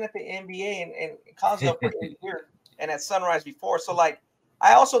 he's been at the NBA and college level for 8 years, and at Sunrise before. So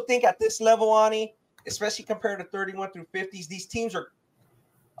I also think at this level, Ani, especially compared to 31 through 50s, these teams are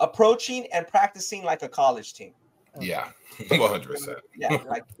approaching and practicing like a college team. Yeah, 100%. Yeah,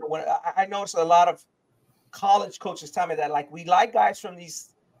 when I noticed a lot of college coaches tell me that we like guys from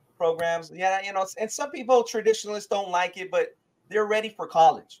programs. Yeah, and some people, traditionalists, don't like it, but they're ready for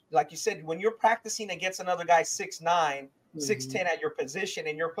college. Like you said, when you're practicing against another guy 6'9", 6'10" at your position,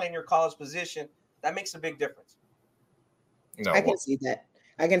 and you're playing your college position, that makes a big difference. No, I can see that.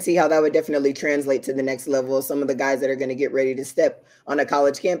 I can see how that would definitely translate to the next level. Some of the guys that are going to get ready to step on a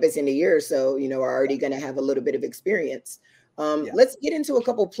college campus in a year or so, are already going to have a little bit of experience. Let's get into a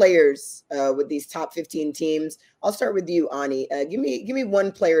couple players with these top 15 teams. I'll start with you, Ani. Give me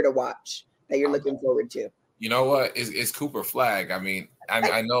one player to watch that you're looking forward to. You know what? It's Cooper Flag. I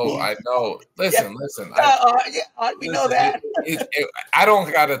know. Listen. We know that. I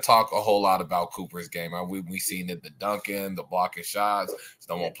don't got to talk a whole lot about Cooper's game. We seen it, the dunking, the blocking shots. He's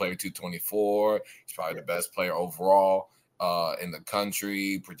number one player 224. He's probably the best player overall in the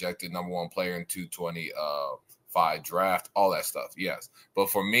country. Projected number one player in 225 draft. All that stuff. Yes, but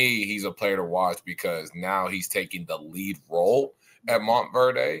for me, he's a player to watch because now he's taking the lead role at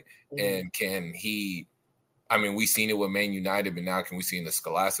Montverde, and can he? I mean, we've seen it with Man United, but now can we see in the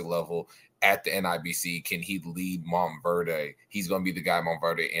scholastic level at the NIBC? Can he lead Montverde? He's going to be the guy at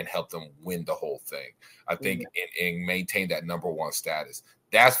Montverde and help them win the whole thing, I think, and maintain that number one status.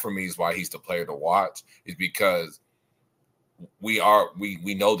 That's, for me, is why he's the player to watch, is because we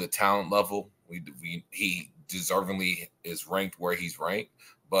know the talent level. He deservingly is ranked where he's ranked.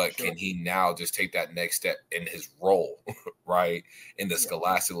 But can he now just take that next step in his role, right, in the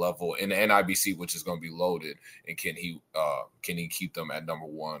scholastic level, in the NIBC, which is going to be loaded? And can he keep them at number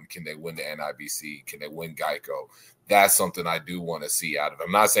one? Can they win the NIBC? Can they win Geico? That's something I do want to see out of him.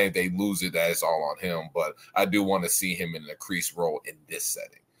 I'm not saying if they lose it, that it's all on him, but I do want to see him in an increased role in this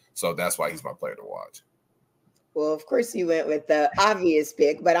setting. So that's why he's my player to watch. Well, of course you went with the obvious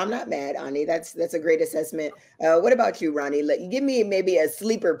pick, but I'm not mad, Ani. That's a great assessment. What about you, Ronnie? Give me maybe a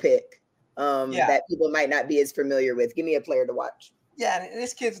sleeper pick that people might not be as familiar with. Give me a player to watch. Yeah, and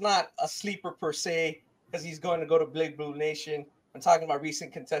this kid's not a sleeper per se because he's going to go to Big Blue Nation. I'm talking about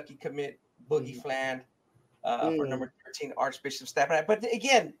recent Kentucky commit Boogie Fland for number 13 Archbishop Stafford. But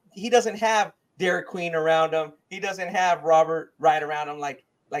again, he doesn't have Derek Queen around him. He doesn't have Robert Wright around him like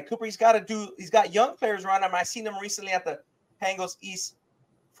Cooper. He's got young players around him. I seen him recently at the Pangos East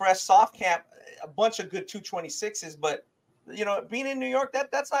Fresh Soft Camp, a bunch of good 226s, but being in New York,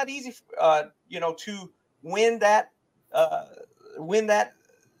 that's not easy, to win that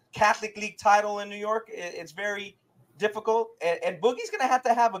Catholic League title in New York. It's very difficult. And Boogie's going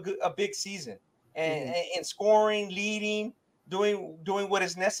to have a big season and scoring, leading, doing what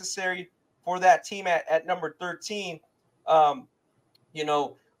is necessary for that team at number 13.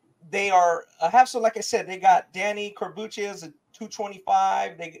 They are like I said, they got Danny Corbucci as a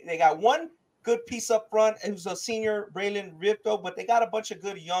 225. They got one good piece up front who's a senior, Braylon Ripto, but they got a bunch of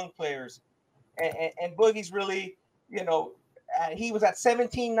good young players. And Boogie's really, he was at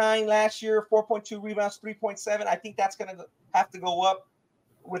 17.9 last year, 4.2 rebounds, 3.7. I think that's going to have to go up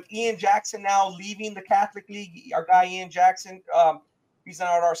with Ian Jackson now leaving the Catholic League. Our guy Ian Jackson, he's not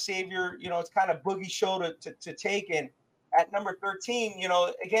our savior. It's kind of Boogie's show to take. And at number 13,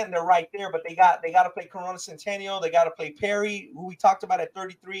 again, they're right there, but they got to play Corona Centennial. They got to play Perry, who we talked about at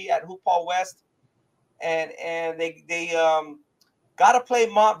 33 at Hoop Hall West. And they got to play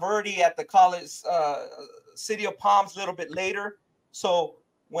Montverde at the college City of Palms a little bit later. So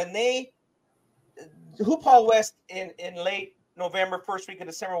when Hoop Hall West in late November, first week of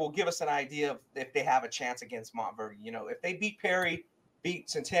December will give us an idea of if they have a chance against Montverde. If they beat Perry, beat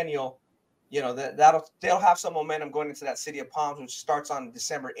Centennial, they'll have some momentum going into that City of Palms, which starts on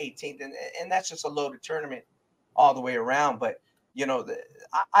December 18th. And that's just a loaded tournament all the way around. But,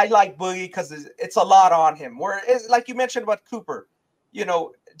 I like Boogie because it's a lot on him. Where it's like you mentioned about Cooper,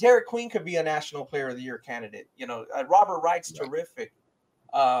 Derek Queen could be a National Player of the Year candidate. Robert Wright's terrific.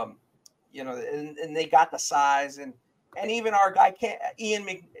 And they got the size and even our guy Ian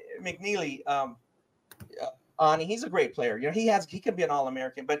McNeely. He's a great player. He can be an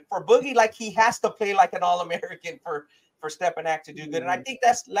All-American, but for Boogie, he has to play like an All-American for Stepanak to do good. And I think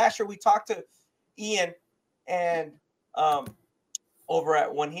that's last year we talked to Ian and over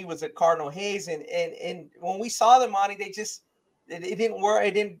at when he was at Cardinal Hayes, and when we saw them, it didn't work.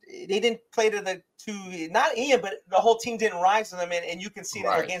 They didn't play not Ian, but the whole team didn't rise to them, and you can see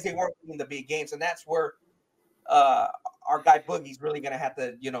that against they weren't in the big games, and that's where our guy Boogie's really going to have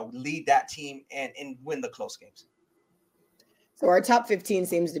to, lead that team and win the close games. So our top 15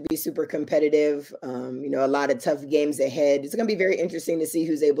 seems to be super competitive. A lot of tough games ahead. It's going to be very interesting to see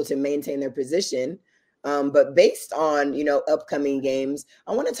who's able to maintain their position. But based on, upcoming games,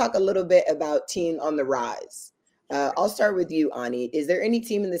 I want to talk a little bit about team on the rise. I'll start with you, Ani. Is there any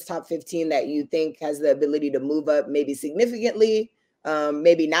team in this top 15 that you think has the ability to move up maybe significantly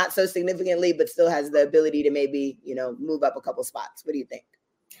maybe not so significantly, but still has the ability to maybe, move up a couple spots. What do you think?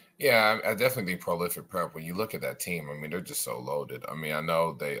 Yeah, I definitely think Prolific Prep, when you look at that team, I mean, they're just so loaded. I mean, I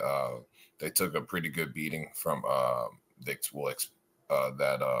know they took a pretty good beating from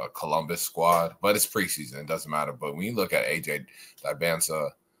that Columbus squad, but it's preseason. It doesn't matter. But when you look at AJ Dibansa,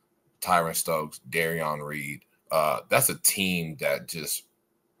 Tyron Stokes, Darion Reed, that's a team that just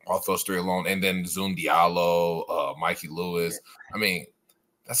off those three alone, and then Zoom Diallo, Mikey Lewis. I mean,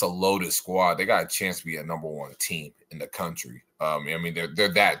 that's a loaded squad. They got a chance to be a number one team in the country. I mean,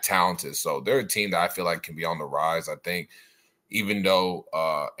 they're that talented. So they're a team that I feel like can be on the rise. I think even though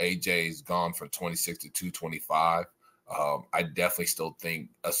AJ's gone from 26 to 225, I definitely still think,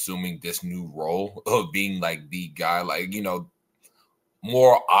 assuming this new role of being like the guy, like,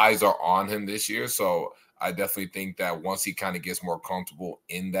 more eyes are on him this year. So I definitely think that once he kind of gets more comfortable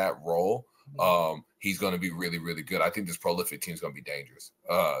in that role, he's going to be really, really good. I think this Prolific team is going to be dangerous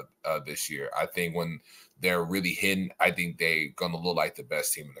this year. I think when they're really hidden, I think they're going to look like the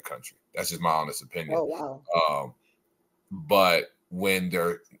best team in the country. That's just my honest opinion. Oh, wow. But when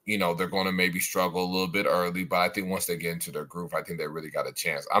they're going to maybe struggle a little bit early, but I think once they get into their groove, I think they really got a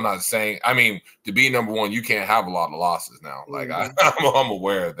chance. I'm not saying, I mean, to be number one, you can't have a lot of losses now. Like I'm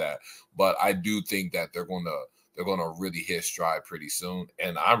aware of that, but I do think that they're going to really hit stride pretty soon.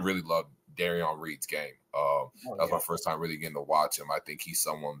 And I really love Darion Reed's game. That's my first time really getting to watch him. I think he's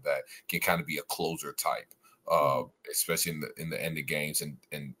someone that can kind of be a closer type, especially in the end of games.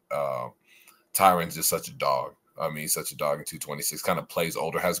 And Tyron's just such a dog. I mean, he's such a dog in 226. Kind of plays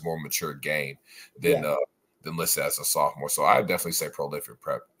older, has more mature game than listed as a sophomore. So I definitely say Prolific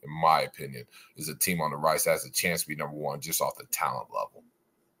Prep, in my opinion, is a team on the rise that has a chance to be number one just off the talent level.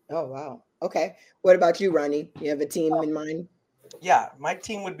 Oh, wow. Okay. What about you, Ronnie? You have a team in mind? Yeah, my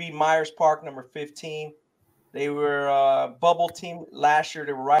team would be Myers Park, number 15. They were a bubble team last year.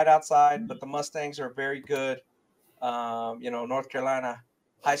 They were right outside, but the Mustangs are very good. North Carolina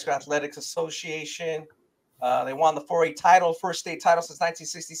High School Athletics Association. They won the 4A title, first state title since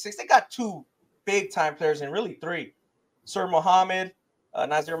 1966. They got two big-time players, and really three. Sir Muhammad,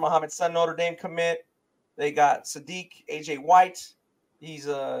 Nazir Muhammad's son, Notre Dame commit. They got Sadiq A.J. White. He's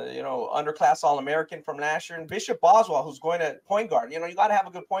a underclass All-American from last year. And Bishop Boswell, who's going to point guard. You got to have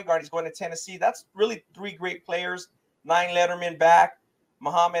a good point guard. He's going to Tennessee. That's really three great players. 9 lettermen back.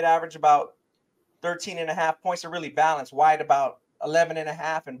 Muhammad averaged about 13.5 points. They're really balanced. White about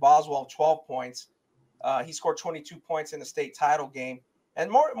 11.5, and Boswell 12 points. He scored 22 points in the state title game.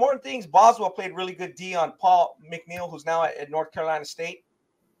 And more things, Boswell played really good D on Paul McNeil, who's now at North Carolina State.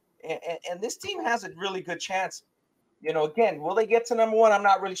 And this team has a really good chance. Again, will they get to number one? I'm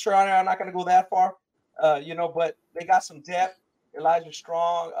not really sure. I'm not going to go that far, but they got some depth. Elijah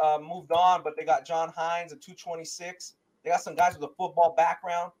Strong moved on, but they got John Hines at 226. They got some guys with a football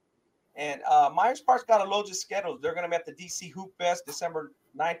background. And Myers Park's got a loaded schedule. They're going to be at the DC Hoop Fest December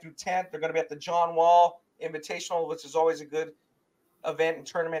 9th through 10th. They're going to be at the John Wall Invitational, which is always a good event and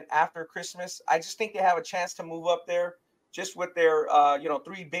tournament after Christmas. I just think they have a chance to move up there just with their,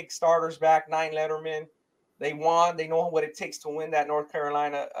 3 big starters back, 9 lettermen. They won. They know what it takes to win that North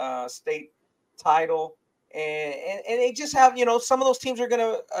Carolina state title. And they just have, some of those teams are going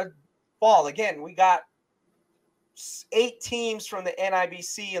to fall. Again, we got 8 teams from the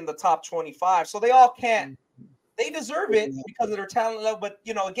NIBC in the top 25. So they all can't. They deserve it because of their talent level. But,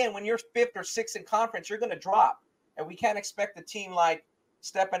 again, when you're 5th or 6th in conference, you're going to drop. And we can't expect a team like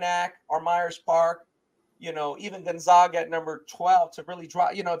Stepanak or Myers Park, even Gonzaga at number 12 to really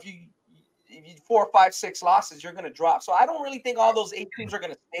drop. If you 4, 5, 6 losses, you're going to drop. So I don't really think all those 8 teams are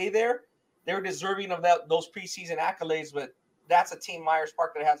going to stay there. They're deserving of those preseason accolades, but that's a team, Myers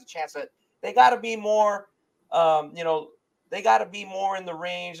Park, that has a chance. That they got to be more, they got to be more in the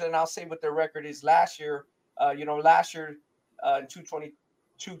range. And I'll say what their record is last year. In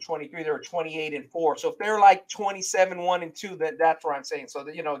 223, they were 28-4. So if they're like 27-1-2, that's what I'm saying. So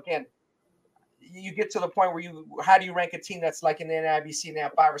that, again, you get to the point where how do you rank a team that's like in the NIBC and they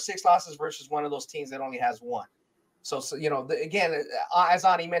have 5 or 6 losses versus one of those teams that only has 1? So again, as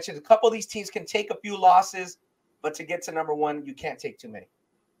Ani mentioned, a couple of these teams can take a few losses, but to get to number 1, you can't take too many.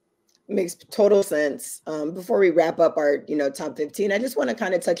 Makes total sense. Before we wrap up our, top 15, I just want to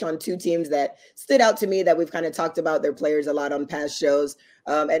kind of touch on 2 teams that stood out to me that we've kind of talked about their players a lot on past shows.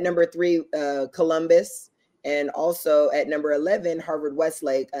 At number 3, Columbus. And also at number 11, Harvard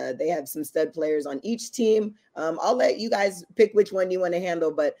Westlake. They have some stud players on each team. I'll let you guys pick which one you want to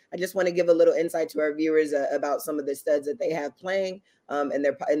handle, but I just want to give a little insight to our viewers about some of the studs that they have playing and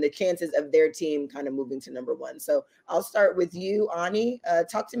the chances of their team kind of moving to number 1. So I'll start with you, Ani.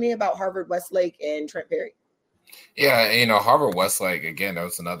 Talk to me about Harvard Westlake and Trent Perry. Yeah, you know, Harvard Westlake again. That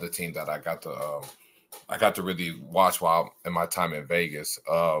was another team that I got to really watch while in my time in Vegas.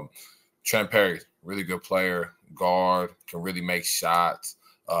 Trent Perry, really good player, guard, can really make shots.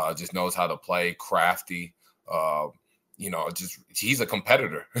 Just knows how to play, crafty. You know, just he's a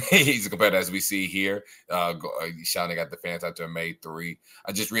competitor. He's a competitor, as we see here. Shouting at the fans after a made three.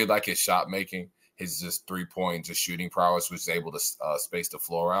 I just really like his shot making. His just 3-point just shooting prowess, which is able to space the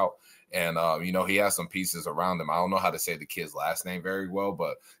floor out. And, you know, he has some pieces around him. I don't know how to say the kid's last name very well,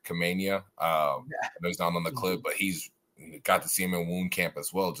 but Kamania, I know he's not on the clip, but he's got to see him in wound camp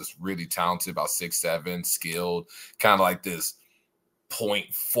as well. Just really talented, about 6'7", skilled, kind of like this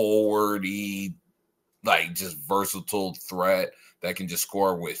point forward-y, like just versatile threat that can just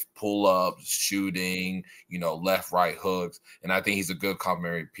score with pull-ups, shooting, you know, left, right hooks. And I think he's a good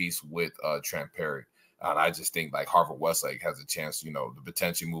complementary piece with Trent Perry. And I just think like Harvard Westlake has a chance, you know, to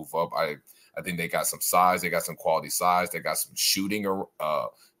potentially move up. I think they got some size. They got some quality size. They got some shooting,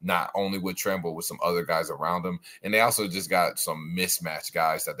 not only with Trent, but with some other guys around them. And they also just got some mismatch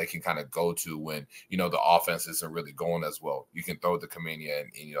guys that they can kind of go to when, you know, the offense isn't really going as well. You can throw the Kamania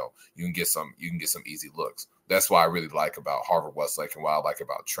and you know, you can get some easy looks. That's what I really like about Harvard Westlake and what I like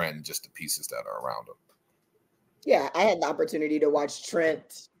about Trent and just the pieces that are around them. Yeah, I had the opportunity to watch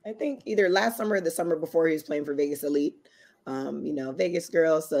Trent, I think either last summer or the summer before he was playing for Vegas Elite. You know, Vegas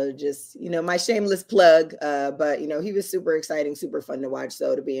girl. So just, you know, my shameless plug. But, you know, he was super exciting, super fun to watch.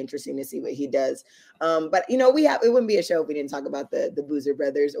 So it'll be interesting to see what he does. But, you know, it wouldn't be a show if we didn't talk about the Boozer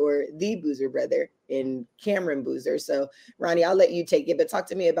brothers or the Boozer brother in Cameron Boozer. So, Ronnie, I'll let you take it. But talk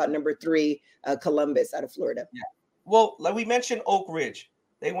to me about number 3, Columbus out of Florida. Yeah. Well, like we mentioned Oak Ridge.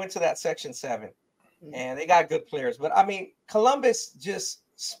 They went to that Section 7. And they got good players. But, I mean, Columbus just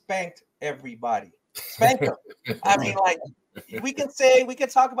spanked everybody. Spanked them. I mean, like, we can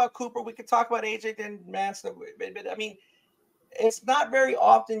talk about Cooper. We can talk about AJ and Manson. But, I mean, it's not very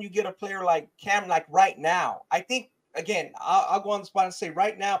often you get a player like Cam, like right now. I think, again, I'll go on the spot and say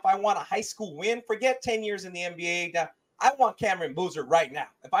right now, if I want a high school win, forget 10 years in the NBA. Now, I want Cameron Boozer right now.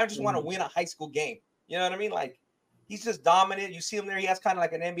 If I just want to win a high school game, you know what I mean? Like, he's just dominant. You see him there. He has kind of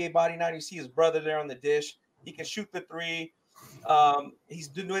like an NBA body now. You see his brother there on the dish. He can shoot the three. He's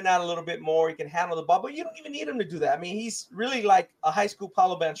doing that a little bit more. He can handle the ball, but you don't even need him to do that. I mean, he's really like a high school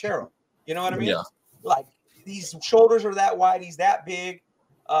Paulo Banchero. You know what I mean? Yeah. Like, these shoulders are that wide. He's that big.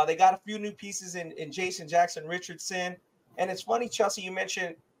 They got a few new pieces in Jason Jackson Richardson. And it's funny, Chelsea, you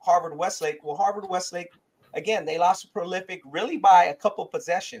mentioned Harvard Westlake. Well, Harvard Westlake, again, they lost to Prolific really by a couple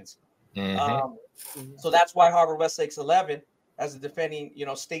possessions. So that's why Harvard Westlake's 11 as a defending, you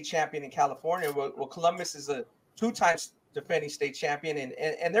know, state champion in California. Well, Columbus is a 2-time defending state champion,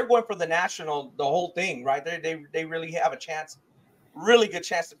 and they're going for the national, the whole thing, right? They really have a chance, really good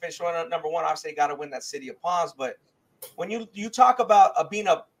chance to finish number one. Obviously, they got to win that City of Palms. But when you talk about being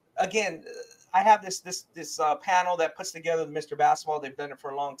again, I have this panel that puts together the Mr. Basketball. They've done it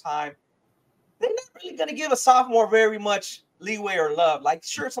for a long time. They're not really going to give a sophomore very much leeway or love. Like,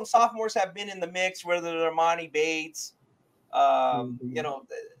 sure, some sophomores have been in the mix, whether they're Monty Bates, you know,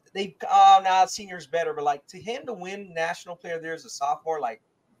 now senior's better, but like to him to win national player there as a sophomore, like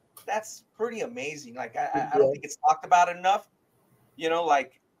that's pretty amazing. Like I don't think it's talked about enough. You know,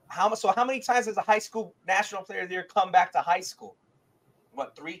 like how many times has a high school national player there come back to high school?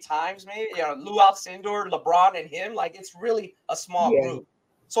 What, 3 times maybe? You know, Lou Alcindor, LeBron, and him. Like, it's really a small group.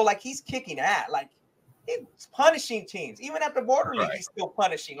 So like he's kicking at, like, it's punishing teams. Even at the border league, he's still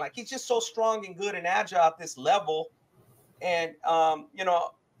punishing. Like, he's just so strong and good and agile at this level. And you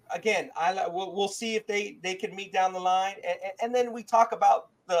know, again, we'll see if they can meet down the line. And then we talk about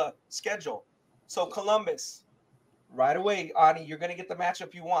the schedule. So Columbus, right away, Ani, you're going to get the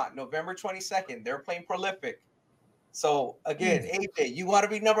matchup you want. November 22nd, they're playing Prolific. So again, AJ, you want to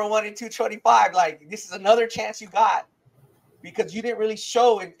be number 1 in 225. Like, this is another chance you got, because you didn't really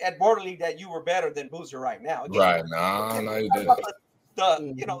show at Border League that you were better than Boozer right now. Again, right. No, you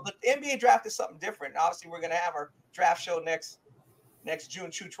didn't. You know, the NBA draft is something different. Obviously, we're going to have our draft show next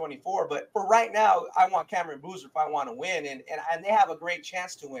June 2/24. But for right now, I want Cameron Boozer if I want to win, and they have a great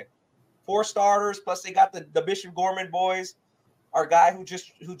chance to win. 4 starters, plus they got the Bishop Gorman boys. Our guy who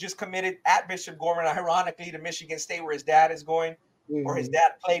just committed at Bishop Gorman, ironically, to Michigan State, where his dad is going, or his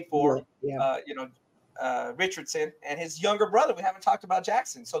dad played for. You know, Richardson, and his younger brother. We haven't talked about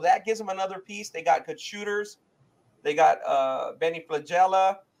Jackson, so that gives them another piece. They got good shooters. They got Benny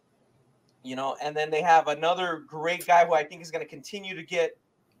Flagella, you know, and then they have another great guy who I think is going to continue to get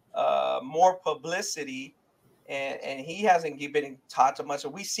more publicity, and he hasn't been taught too much. So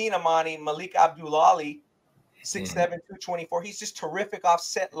we've seen Amani Malik Abdulali, 6'7", 224. He's just terrific off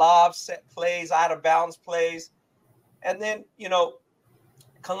set lobs, set plays, out of bounds plays. And then,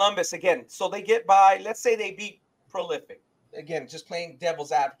 Columbus again. So they get by, let's say they beat Prolific. Again, just playing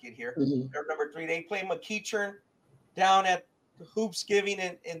devil's advocate here. Mm-hmm. They're number 3. They play McEachern down at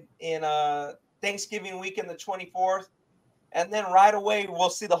Hoopsgiving in Thanksgiving weekend, the 24th. And then right away, we'll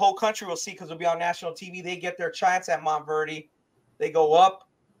see, the whole country will see, because it'll be on national TV. They get their chance at Montverde. They go up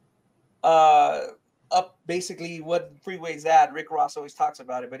basically what freeway's at. Rick Ross always talks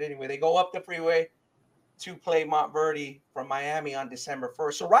about it. But anyway, they go up the freeway to play Montverde from Miami on December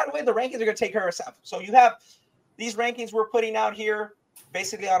 1st. So right away, the rankings are going to take care of itself. So you have these rankings we're putting out here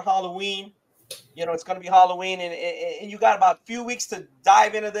basically on Halloween. It's going to be Halloween, and you got about a few weeks to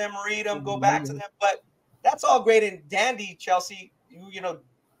dive into them, read them, go back to them. But that's all great and dandy, Chelsea.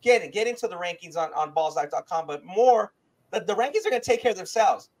 Get into the rankings on ballslife.com. But more, the rankings are going to take care of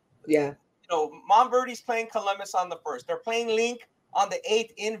themselves. Yeah. Montverde's playing Columbus on the 1st. They're playing Link on the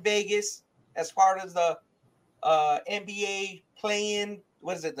 8th in Vegas as part of the NBA play-in.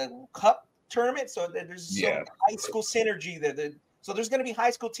 What is it? The Cup tournament. So there's some high school synergy there. So there's going to be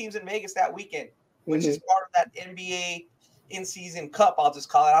high school teams in Vegas that weekend, which is part of that NBA in-season cup, I'll just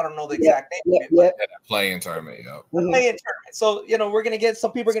call it. I don't know the exact name. Play-in tournament, Play-in tournament. So, we're going to get,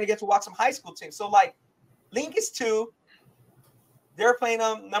 some people are going to get to watch some high school teams. So, like, Link is 2. They're playing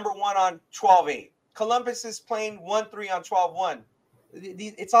them number 1 on 12-8. Columbus is playing 1-3 on 12-1.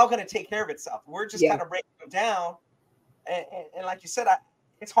 It's all going to take care of itself. We're just kind of breaking them down. And like you said,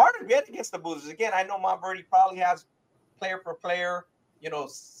 it's harder to get against the Boozers. Again, I know Montverde probably has player for player,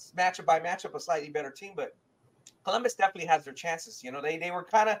 matchup by matchup, a slightly better team, but Columbus definitely has their chances. They were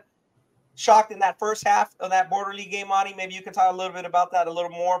kind of shocked in that first half of that Border League game, Monty. Maybe you can talk a little bit about that a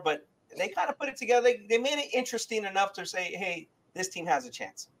little more, but they kind of put it together. They made it interesting enough to say, hey, this team has a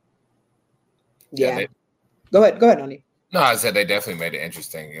chance. Yeah. Go ahead, Ani. No, I said they definitely made it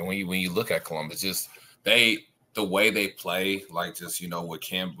interesting. And when you look at Columbus, just the way they play, like just, with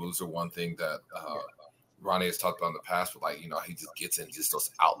Cam Boozer, one thing that Ronnie has talked about in the past, but he just gets in just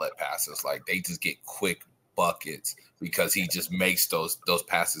those outlet passes. Like they just get quick buckets because he just makes those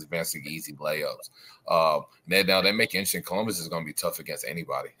passes advancing easy layups. Now they make it interesting. Columbus is going to be tough against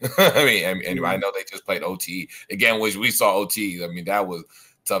anybody. I know they just played OT again, which we saw OT. That was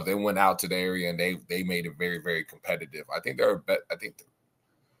tough. They went out to the area and they made it very, very competitive. I think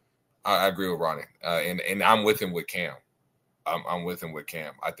I agree with Ronnie, and I'm with him with Cam. I'm with him with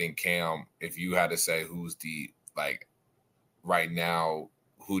Cam. I think Cam, if you had to say who's right now,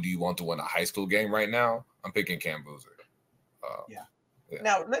 who do you want to win a high school game right now? I'm picking Cam Boozer.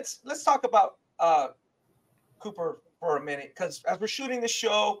 Now let's talk about Cooper for a minute, because as we're shooting the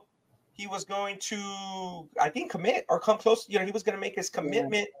show, he was going to, I think, commit or come close. He was going to make his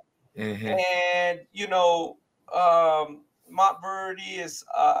commitment, and Montverde is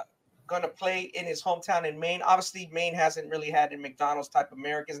going to play in his hometown in Maine. Obviously, Maine hasn't really had a McDonald's type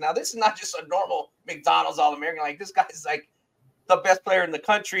Americans. Now, this is not just a normal McDonald's All-American. Like, this guy's like the best player in the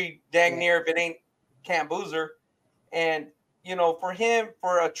country, dang near, if it ain't Cam Boozer. And, for him,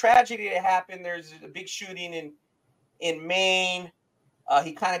 for a tragedy to happen, there's a big shooting in Maine.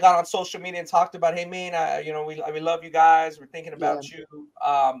 He kind of got on social media and talked about, hey, Maine, we love you guys. We're thinking about you.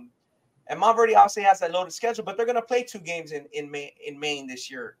 And Montverde obviously has that loaded schedule, but they're going to play 2 games in Maine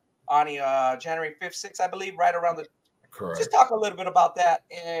this year. On January 5th, 6th, I believe, right around the. Correct. Just talk a little bit about that,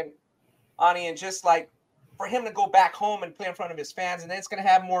 and Ani, and just like for him to go back home and play in front of his fans, and then it's going to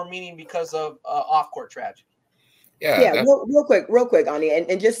have more meaning because of off-court tragedy. Yeah. Real quick, Ani,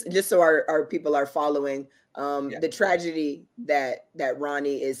 and just so our people are following, the tragedy that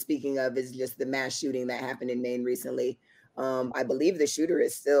Ronnie is speaking of is just the mass shooting that happened in Maine recently. I believe the shooter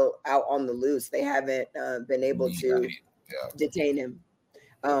is still out on the loose. They haven't been able to detain him.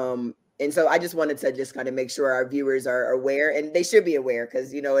 And so I just wanted to just kind of make sure our viewers are aware, and they should be aware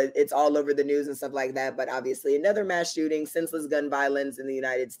because, it's all over the news and stuff like that. But obviously another mass shooting, senseless gun violence in the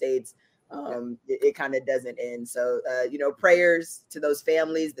United States, it kind of doesn't end. So, prayers to those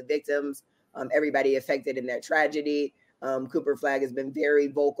families, the victims, everybody affected in that tragedy. Cooper Flagg has been very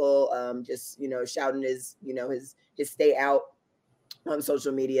vocal, just, shouting his stay out on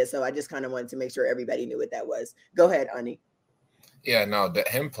social media. So I just kind of wanted to make sure everybody knew what that was. Go ahead, Ani. Yeah, no, that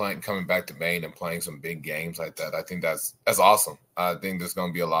him coming back to Maine and playing some big games like that, I think that's awesome. I think there's going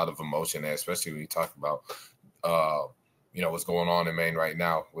to be a lot of emotion there, especially when you talk about, what's going on in Maine right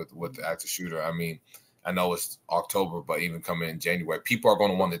now with the active shooter. I know it's October, but even coming in January, people are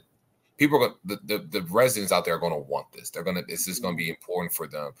going to want to. The residents out there are going to want this. This is going to be important for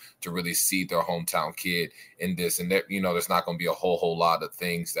them to really see their hometown kid in this, and there's not going to be a whole lot of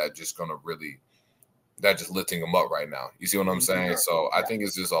things that just going to really, that just lifting him up right now. You see what I'm saying? So I think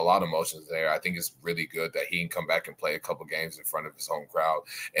it's just a lot of emotions there. I think it's really good that he can come back and play a couple games in front of his home crowd.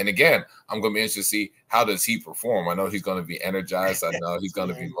 And again, I'm going to be interested to see how does he perform. I know he's going to be energized. I know he's going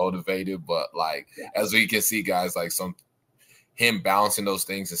to be motivated. But, like, as we can see, guys, like him balancing those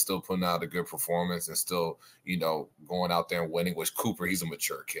things and still putting out a good performance and still, you know, going out there and winning. Which Cooper, he's a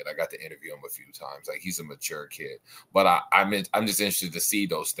mature kid. I got to interview him a few times. Like, he's a mature kid. But I'm just interested to see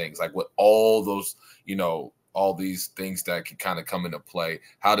those things. Like, with all those, you know, all these things that can kind of come into play.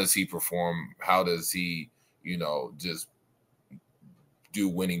 How does he perform? How does he, you know, just do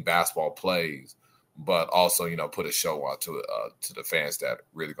winning basketball plays, but also, you know, put a show out to the fans that are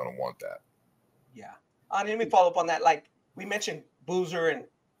really going to want that. Yeah. Let me follow up on that. Like, we mentioned Boozer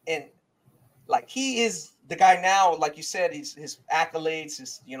and like, he is the guy now, like you said, his accolades,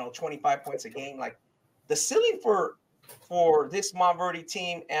 his, you know, 25 points a game. Like, the ceiling for this Montverde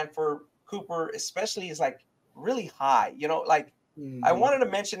team and for Cooper especially is like really high, you know, like I wanted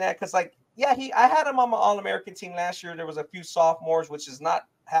to mention that because, like, yeah, I had him on my All-American team last year. There was a few sophomores, which is not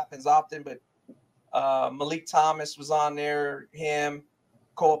happens often, but Malik Thomas was on there, him,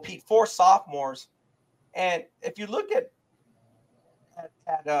 Cole Pete, 4 sophomores. And if you look at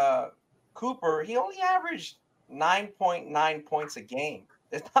Cooper, he only averaged 9.9 points a game.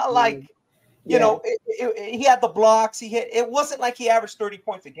 It's not like, you know, he had the blocks. It wasn't like he averaged 30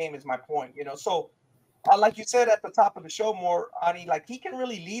 points a game is my point, you know. So, like you said at the top of the show, more, Ani, like, he can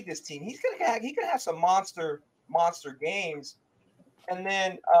really lead this team. He can have some monster games. And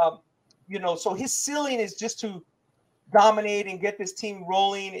then, you know, so his ceiling is just to dominate and get this team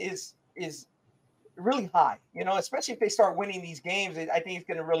rolling is really high, you know, especially if they start winning these games. I think it's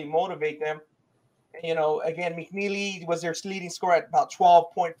going to really motivate them. You know, again, McNeely was their leading scorer at about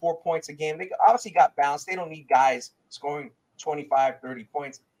 12.4 points a game. They obviously got balanced. They don't need guys scoring 25, 30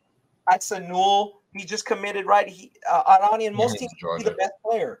 points. Atsanul, he just committed, right? Arani and most teams, he's the best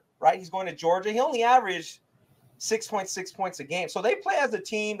player, right? He's going to Georgia. He only averaged 6.6 points a game. So they play as a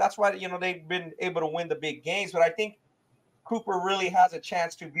team. That's why, you know, they've been able to win the big games. But I think Cooper really has a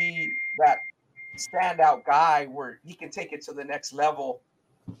chance to be that standout guy where he can take it to the next level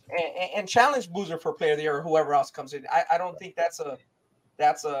and challenge Boozer for player of the year or whoever else comes in. I don't think that's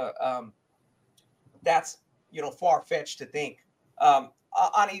you know, far-fetched to think.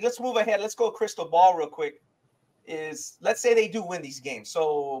 Ani, let's move ahead. Let's go crystal ball real quick. Let's say they do win these games.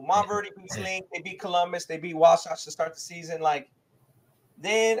 So Montverde beats Link, they beat Columbus, they beat Wasatch to start the season. Like,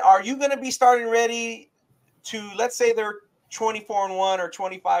 then are you going to be starting ready to, let's say they're 24-1 or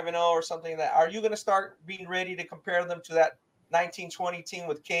 25-0 or something like that? Are you going to start being ready to compare them to that 1920 team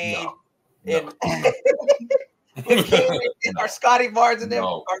with Cade and or Scotty Barnes and them?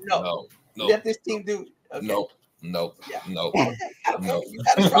 Or no? Let this team do. Okay. No. Yeah. No. No.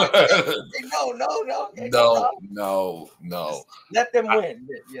 Okay, No. Let them win.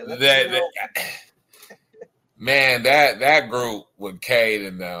 Man, that group with Cade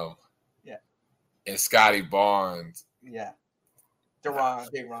and them, and Scotty Barnes,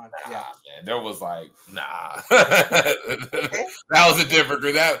 Deron, man, there was like, that was a different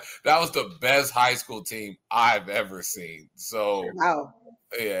group. That was the best high school team I've ever seen. So,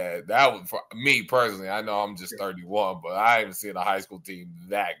 yeah, that was for me personally. I know I'm just 31, but I haven't seen a high school team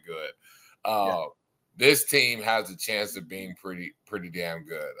that good. This team has a chance of being pretty damn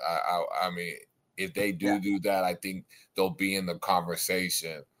good. I mean, if they do that, I think they'll be in the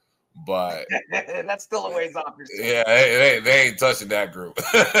conversation. But that's still a ways off. Yeah, they ain't touching that group.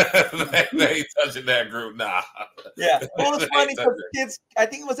 they ain't touching that group. Nah. Yeah. Well, it's funny because the kids, I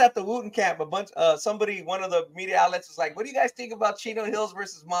think it was at the Wooten camp, one of the media outlets was like, what do you guys think about Chino Hills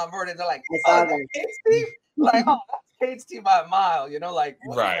versus Montverde? And they're like, oh, that's Cade's team? Like, oh, that's Cade's team by a mile, you know, like,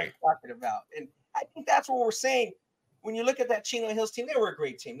 what are you talking about? And I think that's what we're saying. When you look at that Chino Hills team, they were a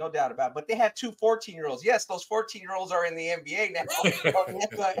great team, no doubt about it. But they had 2 14-year-olds. Yes, those 14-year-olds are in the NBA now,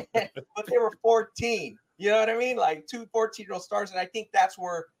 but they were 14. You know what I mean? Like 2 14-year-old stars. And I think that's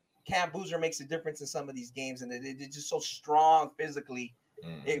where Cam Boozer makes a difference in some of these games. And they're just so strong physically.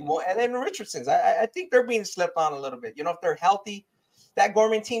 And then Richardson's, I think they're being slept on a little bit. You know, if they're healthy, that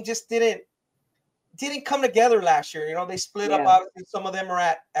Gorman team just didn't come together last year. You know, they split up. Obviously, some of them are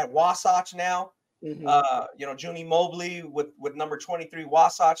at Wasatch now. You know, Junie Mobley with number 23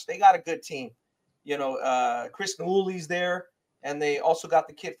 Wasatch, they got a good team. You know, Chris Newley's there, and they also got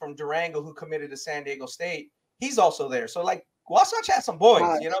the kid from Durango who committed to San Diego State. He's also there. So, like, Wasatch has some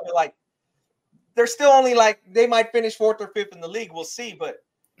boys, you know, but like, they're still only like, they might finish 4th or 5th in the league. We'll see. But,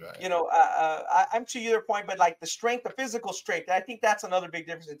 you know, I'm to your point, but like the strength, the physical strength, I think that's another big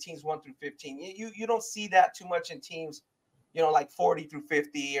difference in teams 1 through 15. You don't see that too much in teams like 40 through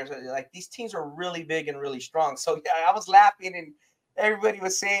 50 or something. Like these teams are really big and really strong. So yeah, I was laughing and everybody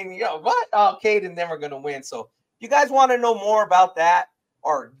was saying, what? Oh, Cade and them are going to win. So if you guys want to know more about that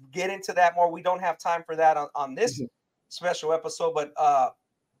or get into that more, we don't have time for that on this special episode, but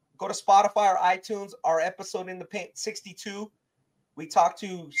go to Spotify or iTunes, our episode in the paint 62. We talked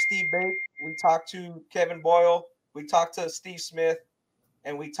to Steve Bake, we talked to Kevin Boyle, we talked to Steve Smith,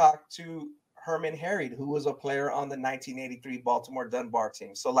 and we talked to Herman Herried, who was a player on the 1983 Baltimore Dunbar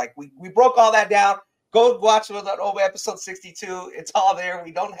team. So like we broke all that down. Go watch that over episode 62. It's all there.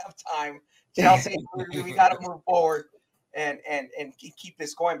 We don't have time. Chelsea, we got to move forward and keep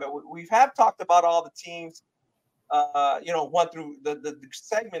this going. But we have talked about all the teams, one through the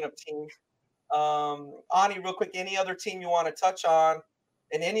segment of teams. Ani, real quick, any other team you want to touch on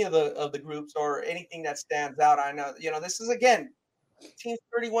in any of the groups or anything that stands out? I know, this is, again, teams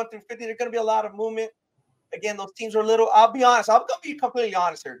 31 through 50, there's going to be a lot of movement. Again, those teams are I'll be honest. I'm going to be completely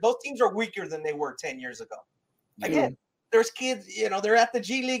honest here. Those teams are weaker than they were 10 years ago. Again, there's kids, they're at the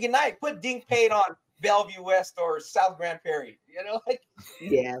G League at night. Put Dink Pate on Bellevue West or South Grand Prairie. Yeah.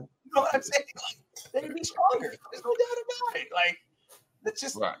 You know what I'm saying? They'd be stronger. There's no doubt about it. Like, let's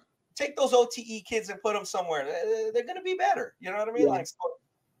just take those OTE kids and put them somewhere. They're going to be better. You know what I mean? Yeah. Like, so,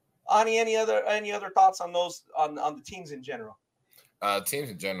 Ani, any other thoughts on those on the teams in general? Teams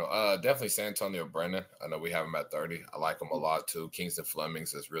in general, definitely San Antonio Brennan. I know we have him at 30. I like him a lot too. Kingston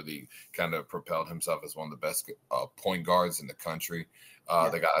Flemings has really kind of propelled himself as one of the best point guards in the country.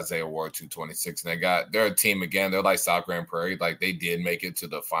 They got Isaiah Ward 226, and they're a team again. They're like South Grand Prairie. Like they did make it to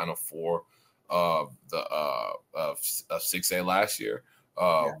the Final Four of the of 6A last year.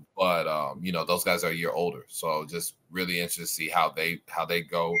 But those guys are a year older, so just really interested to see how they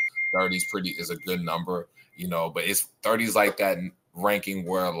go. 30 is a good number, but it's 30s like that ranking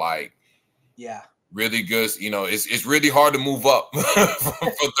where really good, it's really hard to move up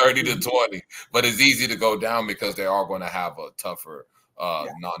from 30 to 20, but it's easy to go down because they are going to have a tougher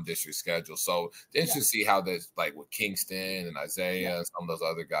non-district schedule. So interesting to see how this, like with Kingston and Isaiah and some of those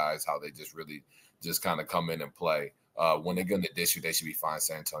other guys, how they just really just kind of come in and play. When they get in the district, they should be fine.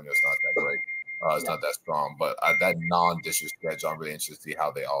 San Antonio's not that great. It's not that strong, but that non-district schedule, I'm really interested to see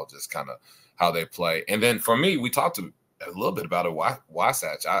how they all just kind of how they play. And then for me, we talked a little bit about it.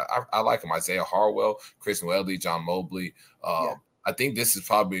 Wasatch, I like him. Isaiah Harwell, Chris Wedley, John Mobley. I think this is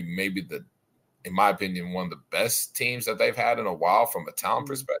probably maybe in my opinion, one of the best teams that they've had in a while from a talent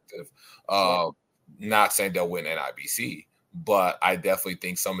perspective. Not saying they'll win NIBC, but I definitely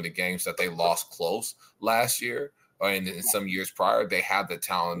think some of the games that they lost close last year and in some years prior, they have the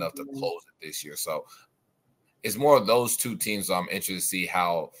talent enough to close it this year. So it's more of those two teams I'm interested to see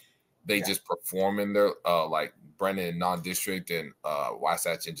how they just perform in their like Brennan in non-district and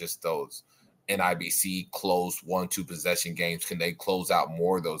Wasatch and just those NIBC close 1-2 possession games. Can they close out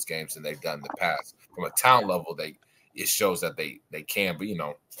more of those games than they've done in the past? From a talent level, it shows that they can, but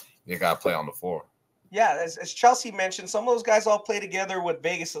they got to play on the floor. Yeah, as Chelsea mentioned, some of those guys all play together with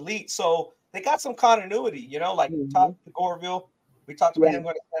Vegas Elite, so they got some continuity, like we talked to Goreville, we talked about him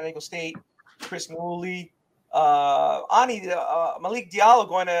going to San Diego State, Chris Mooley, Ani, Malik Diallo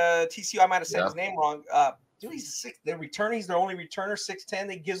going to TCU. I might have said his name wrong. Dude, he's their returner. He's their only returner, 6'10".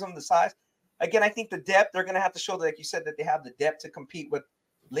 That gives them the size. Again, I think the depth, they're going to have to show that, like you said, that they have the depth to compete with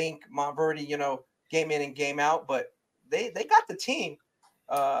Link, Montverde, game in and game out. But they got the team.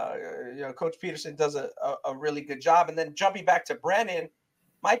 Coach Peterson does a really good job. And then jumping back to Brennan,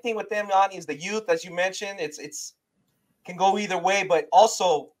 my thing with them, Ani, is the youth, as you mentioned. It's can go either way, but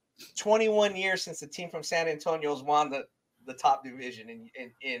also 21 years since the team from San Antonio has won the top division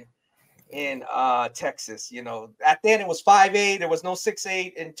in Texas. At then it was 5A. There was no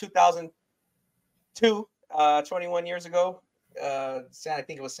 6A in 2002, 21 years ago. I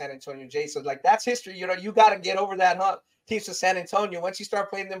think it was San Antonio Jay. So that's history. You got to get over that hump. Teams from San Antonio. Once you start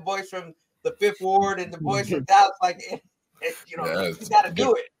playing them boys from the Fifth Ward and the boys from Dallas, you got to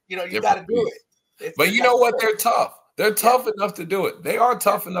do it. You got to do it. But you know what? They're tough. They're tough enough to do it. They are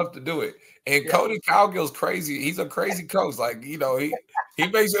tough enough to do it. And Cody Cowgill's crazy. He's a crazy coach. He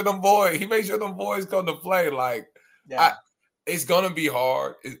makes sure them boys come to play. It's gonna be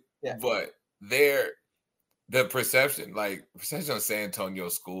hard. But the perception of San Antonio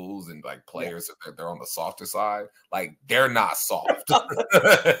schools and players, they're on the softer side. They're not soft.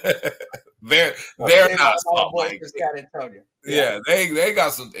 they're not soft. San Antonio. They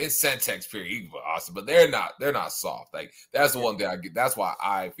got some. It's Centex period, awesome, but they're not soft. That's the one thing I get. That's why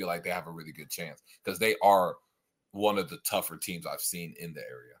I feel like they have a really good chance because they are one of the tougher teams I've seen in the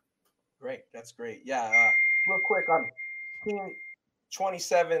area. Great, that's great. Yeah, real quick on team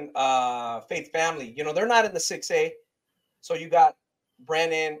 27, Faith Family. They're not in the 6A. So you got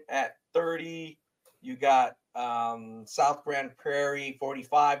Brennan at 30. You got South Grand Prairie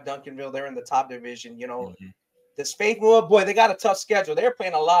 45. Duncanville, they're in the top division. This Faith move, boy, they got a tough schedule. They're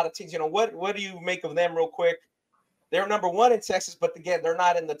playing a lot of teams. What do you make of them real quick? They're number 1 in Texas, but again, they're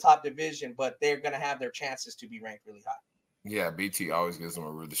not in the top division, but they're going to have their chances to be ranked really high. Yeah, BT always gives them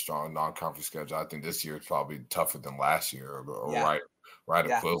a really strong non-conference schedule. I think this year is probably tougher than last year, or right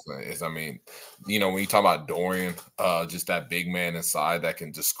equivalent. Is, I mean, when you talk about Dorian, just that big man inside that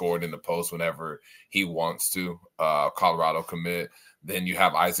can just score it in the post whenever he wants to. Colorado commit. Then you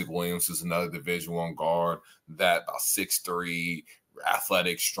have Isaac Williams, who's another Division I guard, that 6'3",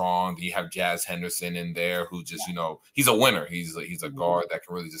 athletic, strong. You have Jazz Henderson in there, who just he's a winner. He's a guard that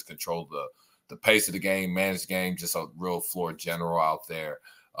can really just control the pace of the game, manage the game, just a real floor general out there.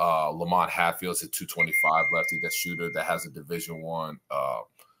 Lamont Hatfield's a 225 lefty, that shooter that has a Division I.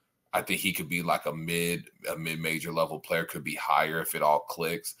 I think he could be like a mid-major level player, could be higher if it all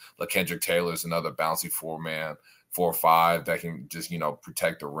clicks. LaKendrick Taylor's another bouncy 4-man, 4-5 that can just,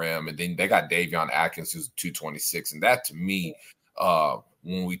 protect the rim. And then they got Davion Atkins, who's 226. And that, to me,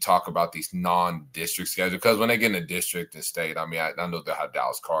 when we talk about these non-district schedules, because when they get in a district and state, I mean, I know they'll have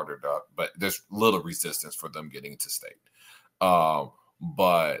Dallas Carter, but there's little resistance for them getting into state.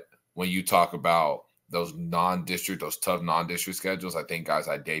 But when you talk about those tough non-district schedules, I think guys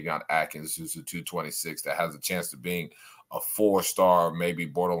like Davion Atkins, who's a 226, that has a chance of being a 4-star, maybe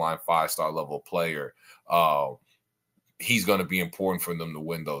borderline 5-star level player, he's going to be important for them to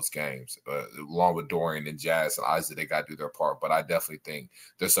win those games, along with Dorian and Jazz and Isaac. They got to do their part. But I definitely think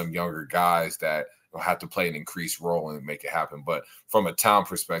there's some younger guys that will have to play an increased role and make it happen. But from a talent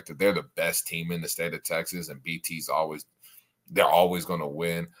perspective, they're the best team in the state of Texas, and they're always going to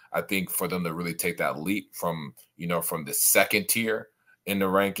win. I think for them to really take that leap from the second tier in the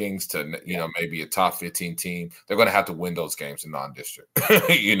rankings to, maybe a top 15 team, they're going to have to win those games in non-district.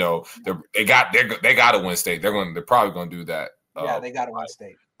 They got to win state. They're probably going to do that. They got to win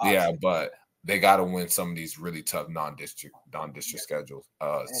state. Obviously. Yeah, but they got to win some of these really tough non-district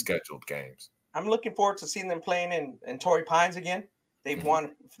scheduled games. I'm looking forward to seeing them playing in Torrey Pines again. They've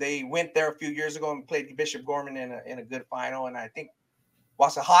won. They went there a few years ago and played Bishop Gorman in a good final, and I think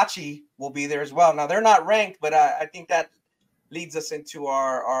Waxahachie will be there as well. Now they're not ranked, but I think that leads us into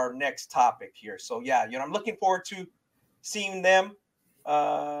our next topic here. So I'm looking forward to seeing them,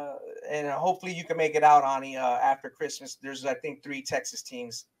 and hopefully you can make it out, Ani, after Christmas. There's, I think, 3 Texas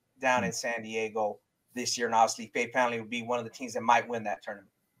teams down in San Diego this year, and obviously FAB Family would be one of the teams that might win that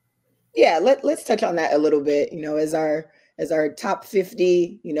tournament. Yeah, let's touch on that a little bit. As our top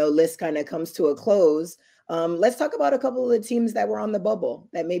 50, list kind of comes to a close. Let's talk about a couple of the teams that were on the bubble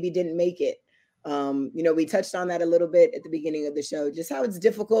that maybe didn't make it. We touched on that a little bit at the beginning of the show, just how it's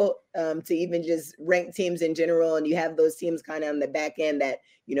difficult to even just rank teams in general. And you have those teams kind of on the back end that,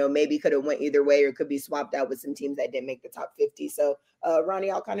 maybe could have went either way or could be swapped out with some teams that didn't make the top 50. So, Ronnie,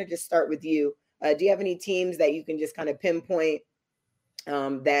 I'll kind of just start with you. Do you have any teams that you can just kind of pinpoint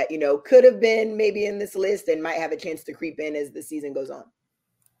that, could have been maybe in this list and might have a chance to creep in as the season goes on?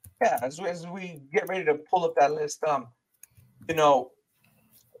 Yeah, as we get ready to pull up that list, a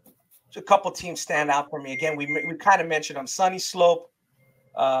couple teams stand out for me. Again, we kind of mentioned them. Sunny Slope,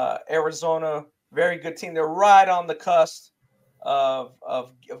 Arizona, very good team. They're right on the cusp of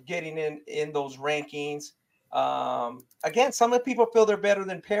getting in those rankings. Again, some of the people feel they're better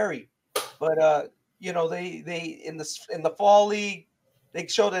than Perry, but they in the fall league, they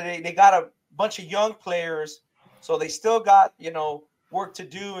show that they got a bunch of young players, so they still got work to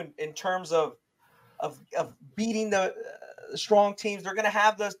do in terms of beating the strong teams. They're going to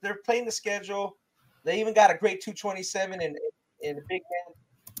have they're playing the schedule. They even got a great 227 in the big man,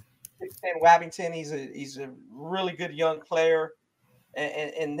 6'10" Wabbington. He's a really good young player,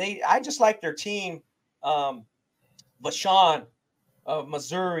 and I just like their team. Vashon of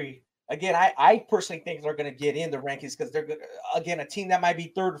Missouri. Again, I personally think they're going to get in the rankings because they're again a team that might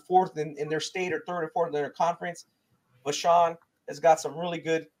be 3rd or 4th in their state or 3rd or 4th in their conference. Vashon has got some really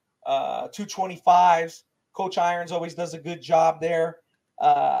good 225s. Coach Irons always does a good job there.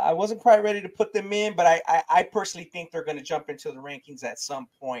 I wasn't quite ready to put them in, but I personally think they're going to jump into the rankings at some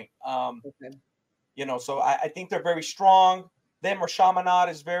point. So I think they're very strong. Them or Chaminade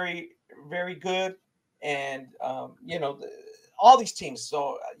is very, very good. And, all these teams.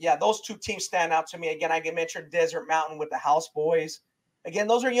 So, those 2 teams stand out to me. Again, I can mention Desert Mountain with the House Boys. Again,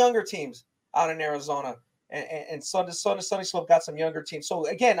 those are younger teams out in Arizona. And Sunny Slope got some younger teams. So,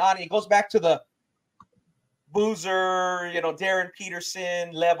 again, Ani, it goes back to the Boozer, Darren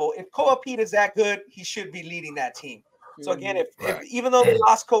Peterson level. If Koa Pete is that good, he should be leading that team. So, again, if even though they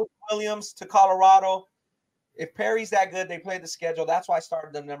lost Coach Williams to Colorado, If Perry's that good, they play the schedule. That's why I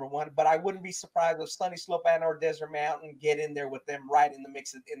started them number 1. But I wouldn't be surprised if Sunny Slope and or Desert Mountain get in there with them right in the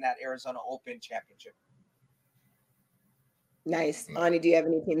mix in that Arizona Open Championship. Nice. Ani, do you have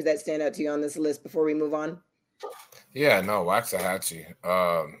any teams that stand out to you on this list before we move on? Yeah, no, Waxahachie.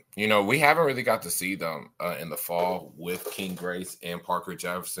 We haven't really got to see them in the fall with King Grace and Parker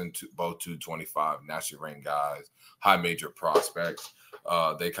Jefferson, both 225 nationally ranked guys, high major prospects.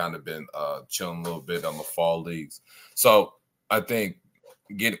 They kind of been chilling a little bit on the fall leagues. So I think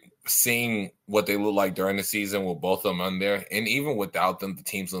seeing what they look like during the season with both of them on there, and even without them, the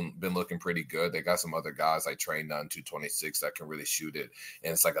team's been looking pretty good. They got some other guys like Trey Nunn, 226, that can really shoot it,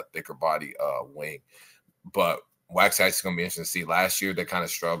 and it's like a thicker body wing. But Waxahachie is going to be interesting to see. Last year, they kind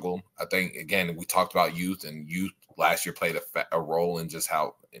of struggled. I think, again, we talked about youth, and youth last year played a role in just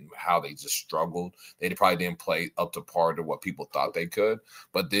how they just struggled. They probably didn't play up to par to what people thought they could.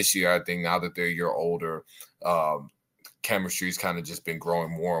 But this year, I think now that they're a year older, chemistry's kind of just been growing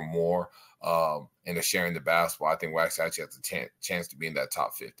more and more, and they're sharing the basketball. I think Waxahachie has a chance to be in that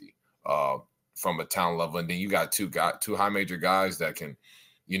top 50 from a talent level. And then you got two high major guys that can,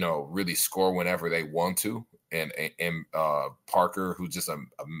 really score whenever they want to. And Parker, who's just a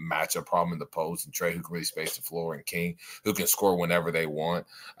matchup problem in the post, and Trey, who can really space the floor, and King, who can score whenever they want.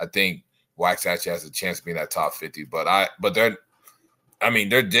 I think Waxahachie has a chance to be in that top 50. But their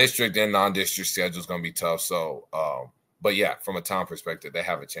district and non-district schedule is going to be tough. So, but yeah, from a talent perspective, they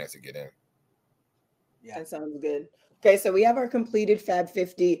have a chance to get in. Yeah, that sounds good. Okay, so we have our completed Fab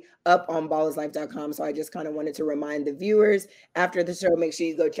 50 up on ballislife.com. So I just kind of wanted to remind the viewers after the show, make sure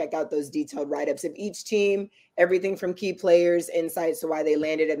you go check out those detailed write-ups of each team, everything from key players, insights to why they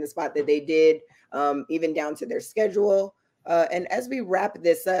landed in the spot that they did, even down to their schedule. And as we wrap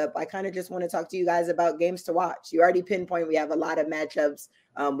this up, I kind of just want to talk to you guys about games to watch. You already pinpoint we have a lot of matchups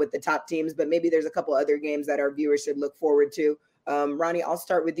with the top teams, but maybe there's a couple other games that our viewers should look forward to. Ronnie, I'll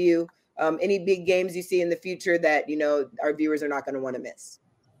start with you. Any big games you see in the future that, our viewers are not going to want to miss?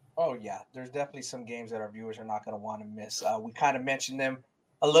 Oh, yeah. There's definitely some games that our viewers are not going to want to miss. We kind of mentioned them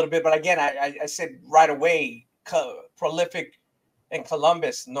a little bit, but again, I said right away, Prolific and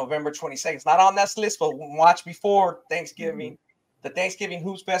Columbus, November 22nd. It's not on that list, but watch before Thanksgiving. Mm-hmm. The Thanksgiving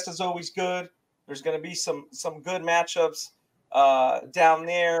Hoops Fest is always good. There's going to be some good matchups down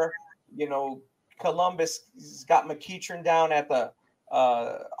there. Columbus has got McEachern down at the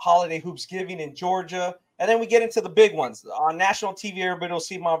Holiday Hoopsgiving in Georgia. And then we get into the big ones. On national TV, everybody will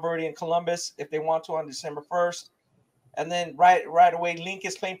see Montverde and Columbus if they want to on December 1st. And then right away, Link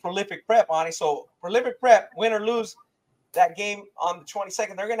is playing Prolific Prep, Ani. So Prolific Prep, win or lose that game on the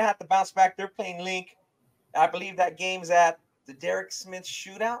 22nd, they're going to have to bounce back. They're playing Link. I believe that game's at the Derek Smith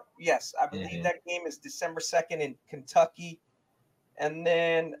Shootout. Yes, I believe that game is December 2nd in Kentucky. And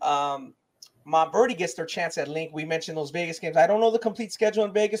then Montverde gets their chance at Link. We mentioned those Vegas games. I don't know the complete schedule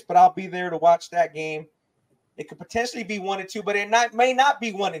in Vegas, but I'll be there to watch that game. It could potentially be 1 and 2, but may not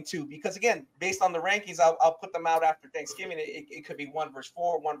be 1 and 2 because, again, based on the rankings, I'll put them out after Thanksgiving. It could be 1 versus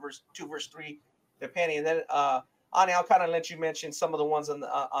 4, 1 versus 2 versus 3, depending. And then, Ani, I'll kind of let you mention some of the ones on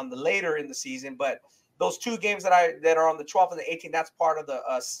the later in the season. But those 2 games that are on the 12th and the 18th, that's part of the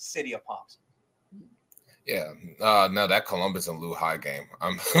City of Palms. Yeah, no, that Columbus and Lou High game,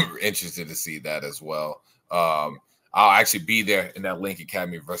 I'm interested to see that as well. I'll actually be there in that Link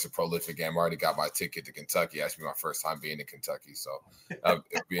Academy versus Prolific game. I already got my ticket to Kentucky. Actually, my first time being in Kentucky, so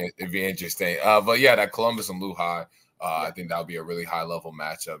it'd be interesting. But yeah, that Columbus and Lou High, I think that'll be a really high level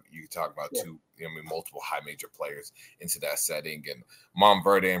matchup. You talk about multiple high major players into that setting, and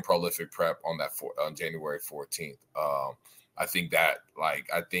Montverde and Prolific Prep on January 14th. I think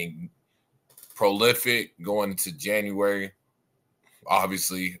Prolific going into January,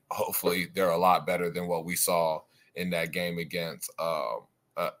 obviously, hopefully they're a lot better than what we saw in that game against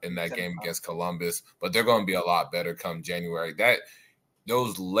Columbus, but they're going to be a lot better come January.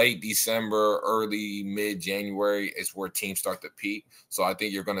 Those late December, early mid-January is where teams start to peak. So I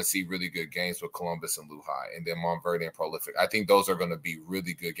think you're going to see really good games with Columbus and Lou High, and then Montverde and Prolific. I think those are going to be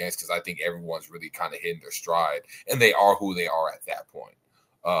really good games because I think everyone's really kind of hitting their stride, and they are who they are at that point.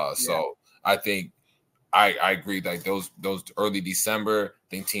 So I think I agree that those early December, I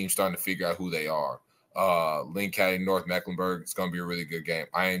think teams starting to figure out who they are. Link County, North Mecklenburg, it's going to be a really good game.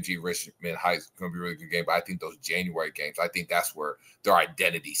 IMG Richmond Heights is going to be a really good game. But I think those January games, I think that's where their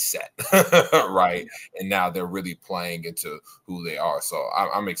identity set, right? And now they're really playing into who they are. So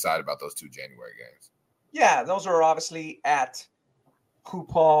I'm excited about those 2 January games. Yeah, those are obviously at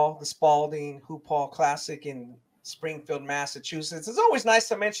Hoop Hall, the Spalding Hoop Hall Classic in Springfield, Massachusetts. It's always nice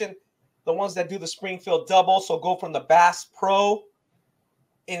to mention the ones that do the Springfield double. So go from the Bass Pro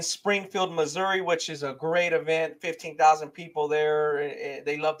in Springfield, Missouri, which is a great event. 15,000 people there.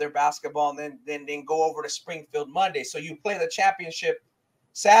 They love their basketball, and then go over to Springfield Monday. So you play the championship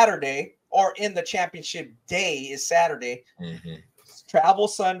Saturday, or in the championship day is Saturday. Mm-hmm. Travel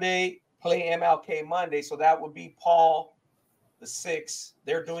Sunday, play MLK Monday. So that would be Paul the 6th.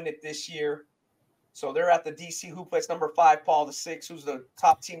 They're doing it this year. So they're at the DC Hooplex, number 5, Paul the 6th, who's the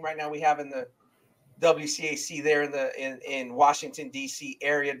top team right now we have in the WCAC there in Washington, D.C.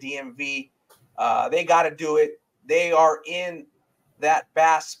 area, DMV. They got to do it. They are in that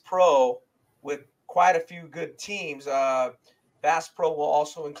Bass Pro with quite a few good teams. Bass Pro will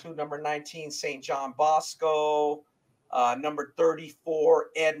also include number 19, St. John Bosco, number 34,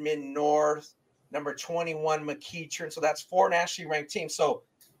 Edmond North, number 21, McEachern. So that's 4 nationally ranked teams. So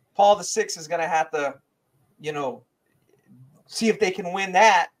Paul the 6th is going to have to, see if they can win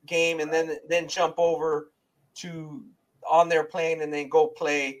that game and then jump over to on their plane and then go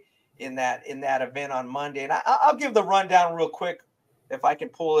play in that event on Monday. And I'll give the rundown real quick if I can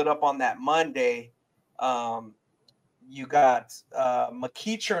pull it up on that Monday. You got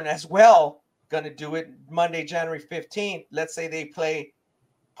McEachern as well going to do it Monday, January 15th. Let's say they play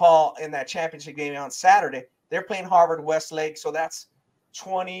Paul in that championship game on Saturday. They're playing Harvard Westlake, so that's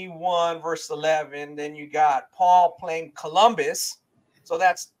 21 versus 11. Then you got Paul playing Columbus, so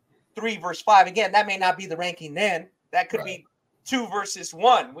that's 3 versus 5. Again, that may not be the ranking then. That could be 2 versus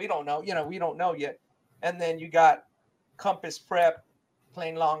 1. We don't know. We don't know yet. And then you got Compass Prep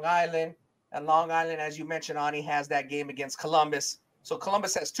playing Long Island. And Long Island, as you mentioned, Ani, has that game against Columbus. So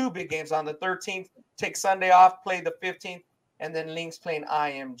Columbus has 2 big games on the 13th. Take Sunday off, play the 15th, and then Lynx playing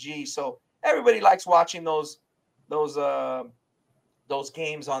IMG. So everybody likes watching those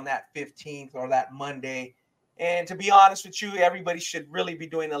games on that 15th or that Monday. And to be honest with you, everybody should really be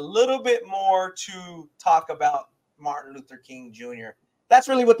doing a little bit more to talk about Martin Luther King Jr. That's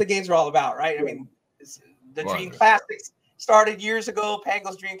really what the games are all about, right? I mean, the Dream Classics started years ago,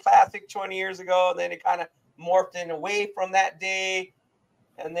 Pango's Dream Classic 20 years ago, and then it kind of morphed in away from that day.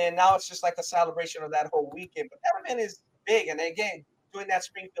 And then now it's just like a celebration of that whole weekend. But that event is big. And again, doing that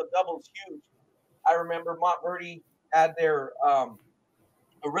Springfield double is huge. I remember Montverde had their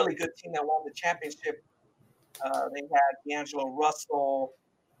a really good team that won the championship. They had D'Angelo Russell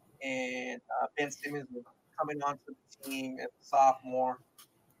and Ben Simmons coming onto the team as a sophomore.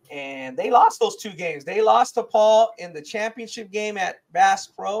 And they lost those 2 games. They lost to Paul in the championship game at Bass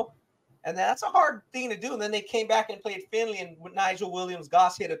Pro. And that's a hard thing to do. And then they came back and played Finley, and Nigel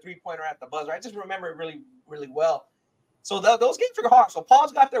Williams-Goss hit a 3-pointer at the buzzer. I just remember it really, really well. So those games are hard. So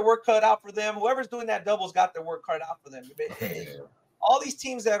Paul's got their work cut out for them. Whoever's doing that double's got their work cut out for them. All these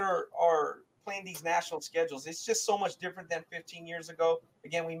teams that are playing these national schedules, it's just so much different than 15 years ago.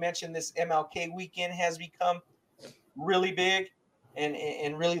 Again, we mentioned this MLK weekend has become really big.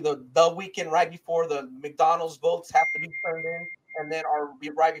 And really the weekend right before the McDonald's votes have to be turned in, and then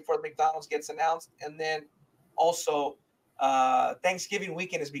right before the McDonald's gets announced. And then also Thanksgiving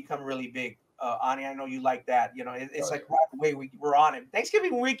weekend has become really big. Ani, I know you like that. It's like right away we're on it.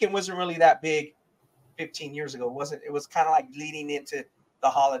 Thanksgiving weekend wasn't really that big 15 years ago, wasn't it? It was kind of like leading into the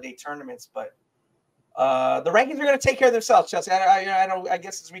holiday tournaments, but the rankings are going to take care of themselves, Chelsea. I know. I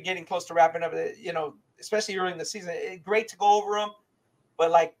guess as we're getting close to wrapping up, especially early in the season, it's great to go over them, but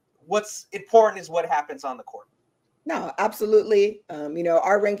like what's important is what happens on the court. No, absolutely.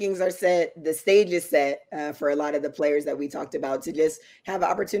 Our rankings are set. The stage is set for a lot of the players that we talked about to just have an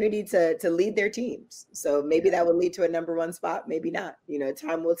opportunity to lead their teams. So maybe that will lead to a number 1 spot, maybe not.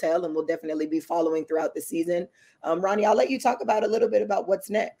 Time will tell, and we'll definitely be following throughout the season. Ronnie, I'll let you talk about a little bit about what's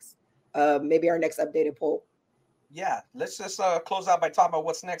next. Maybe our next updated poll. Yeah, let's just close out by talking about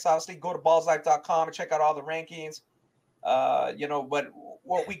what's next. Obviously, go to ballslife.com and check out all the rankings. But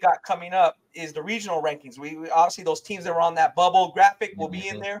what we got coming up is the regional rankings. We obviously those teams that were on that bubble graphic will be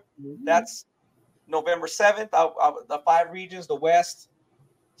in there. That's November 7th. The 5 regions: the West,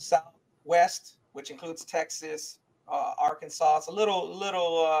 Southwest, which includes Texas, Arkansas. It's a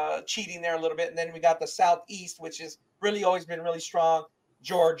little cheating there a little bit, and then we got the Southeast, which is really always been really strong: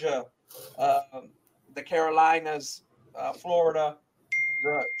 Georgia, the Carolinas, Florida.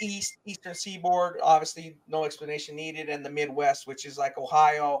 The Eastern Seaboard, obviously no explanation needed, and the Midwest, which is like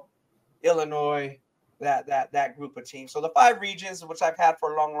Ohio, Illinois, that group of teams. So the 5 regions, which I've had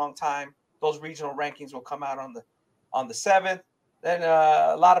for a long, long time, those regional rankings will come out on the 7th. Then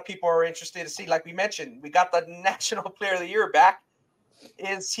a lot of people are interested to see, like we mentioned, we got the National Player of the Year back.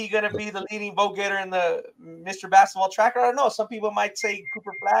 Is he going to be the leading vote getter in the Mr. Basketball Tracker? I don't know. Some people might say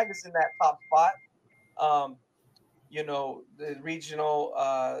Cooper Flagg is in that top spot. The regional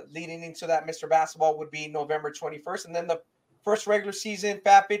leading into that Mr. Basketball would be November 21st. And then the first regular season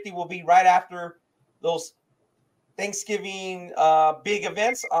FAB 50 will be right after those Thanksgiving big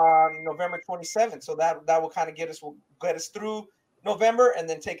events on November 27th. So that will kind of get us through November and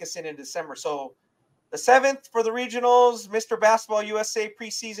then take us into December. So the 7th for the regionals, Mr. Basketball USA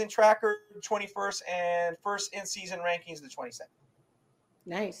preseason tracker, 21st, and first in-season rankings, the 22nd.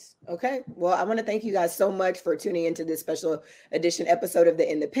 Nice. Okay. Well, I want to thank you guys so much for tuning into this special edition episode of the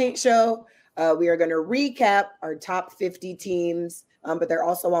In the Paint Show. We are going to recap our top 50 teams, but they're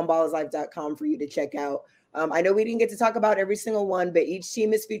also on ballislife.com for you to check out. I know we didn't get to talk about every single one, but each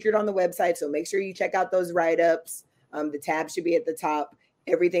team is featured on the website. So make sure you check out those write-ups. The tab should be at the top.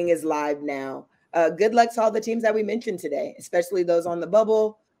 Everything is live now. Good luck to all the teams that we mentioned today, especially those on the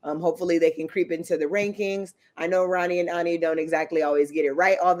bubble. Hopefully they can creep into the rankings. I know Ronnie and Ani don't exactly always get it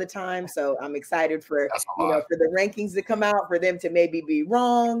right all the time. So I'm excited for the rankings to come out, for them to maybe be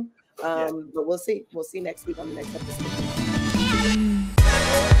wrong. But we'll see. We'll see next week on the next episode.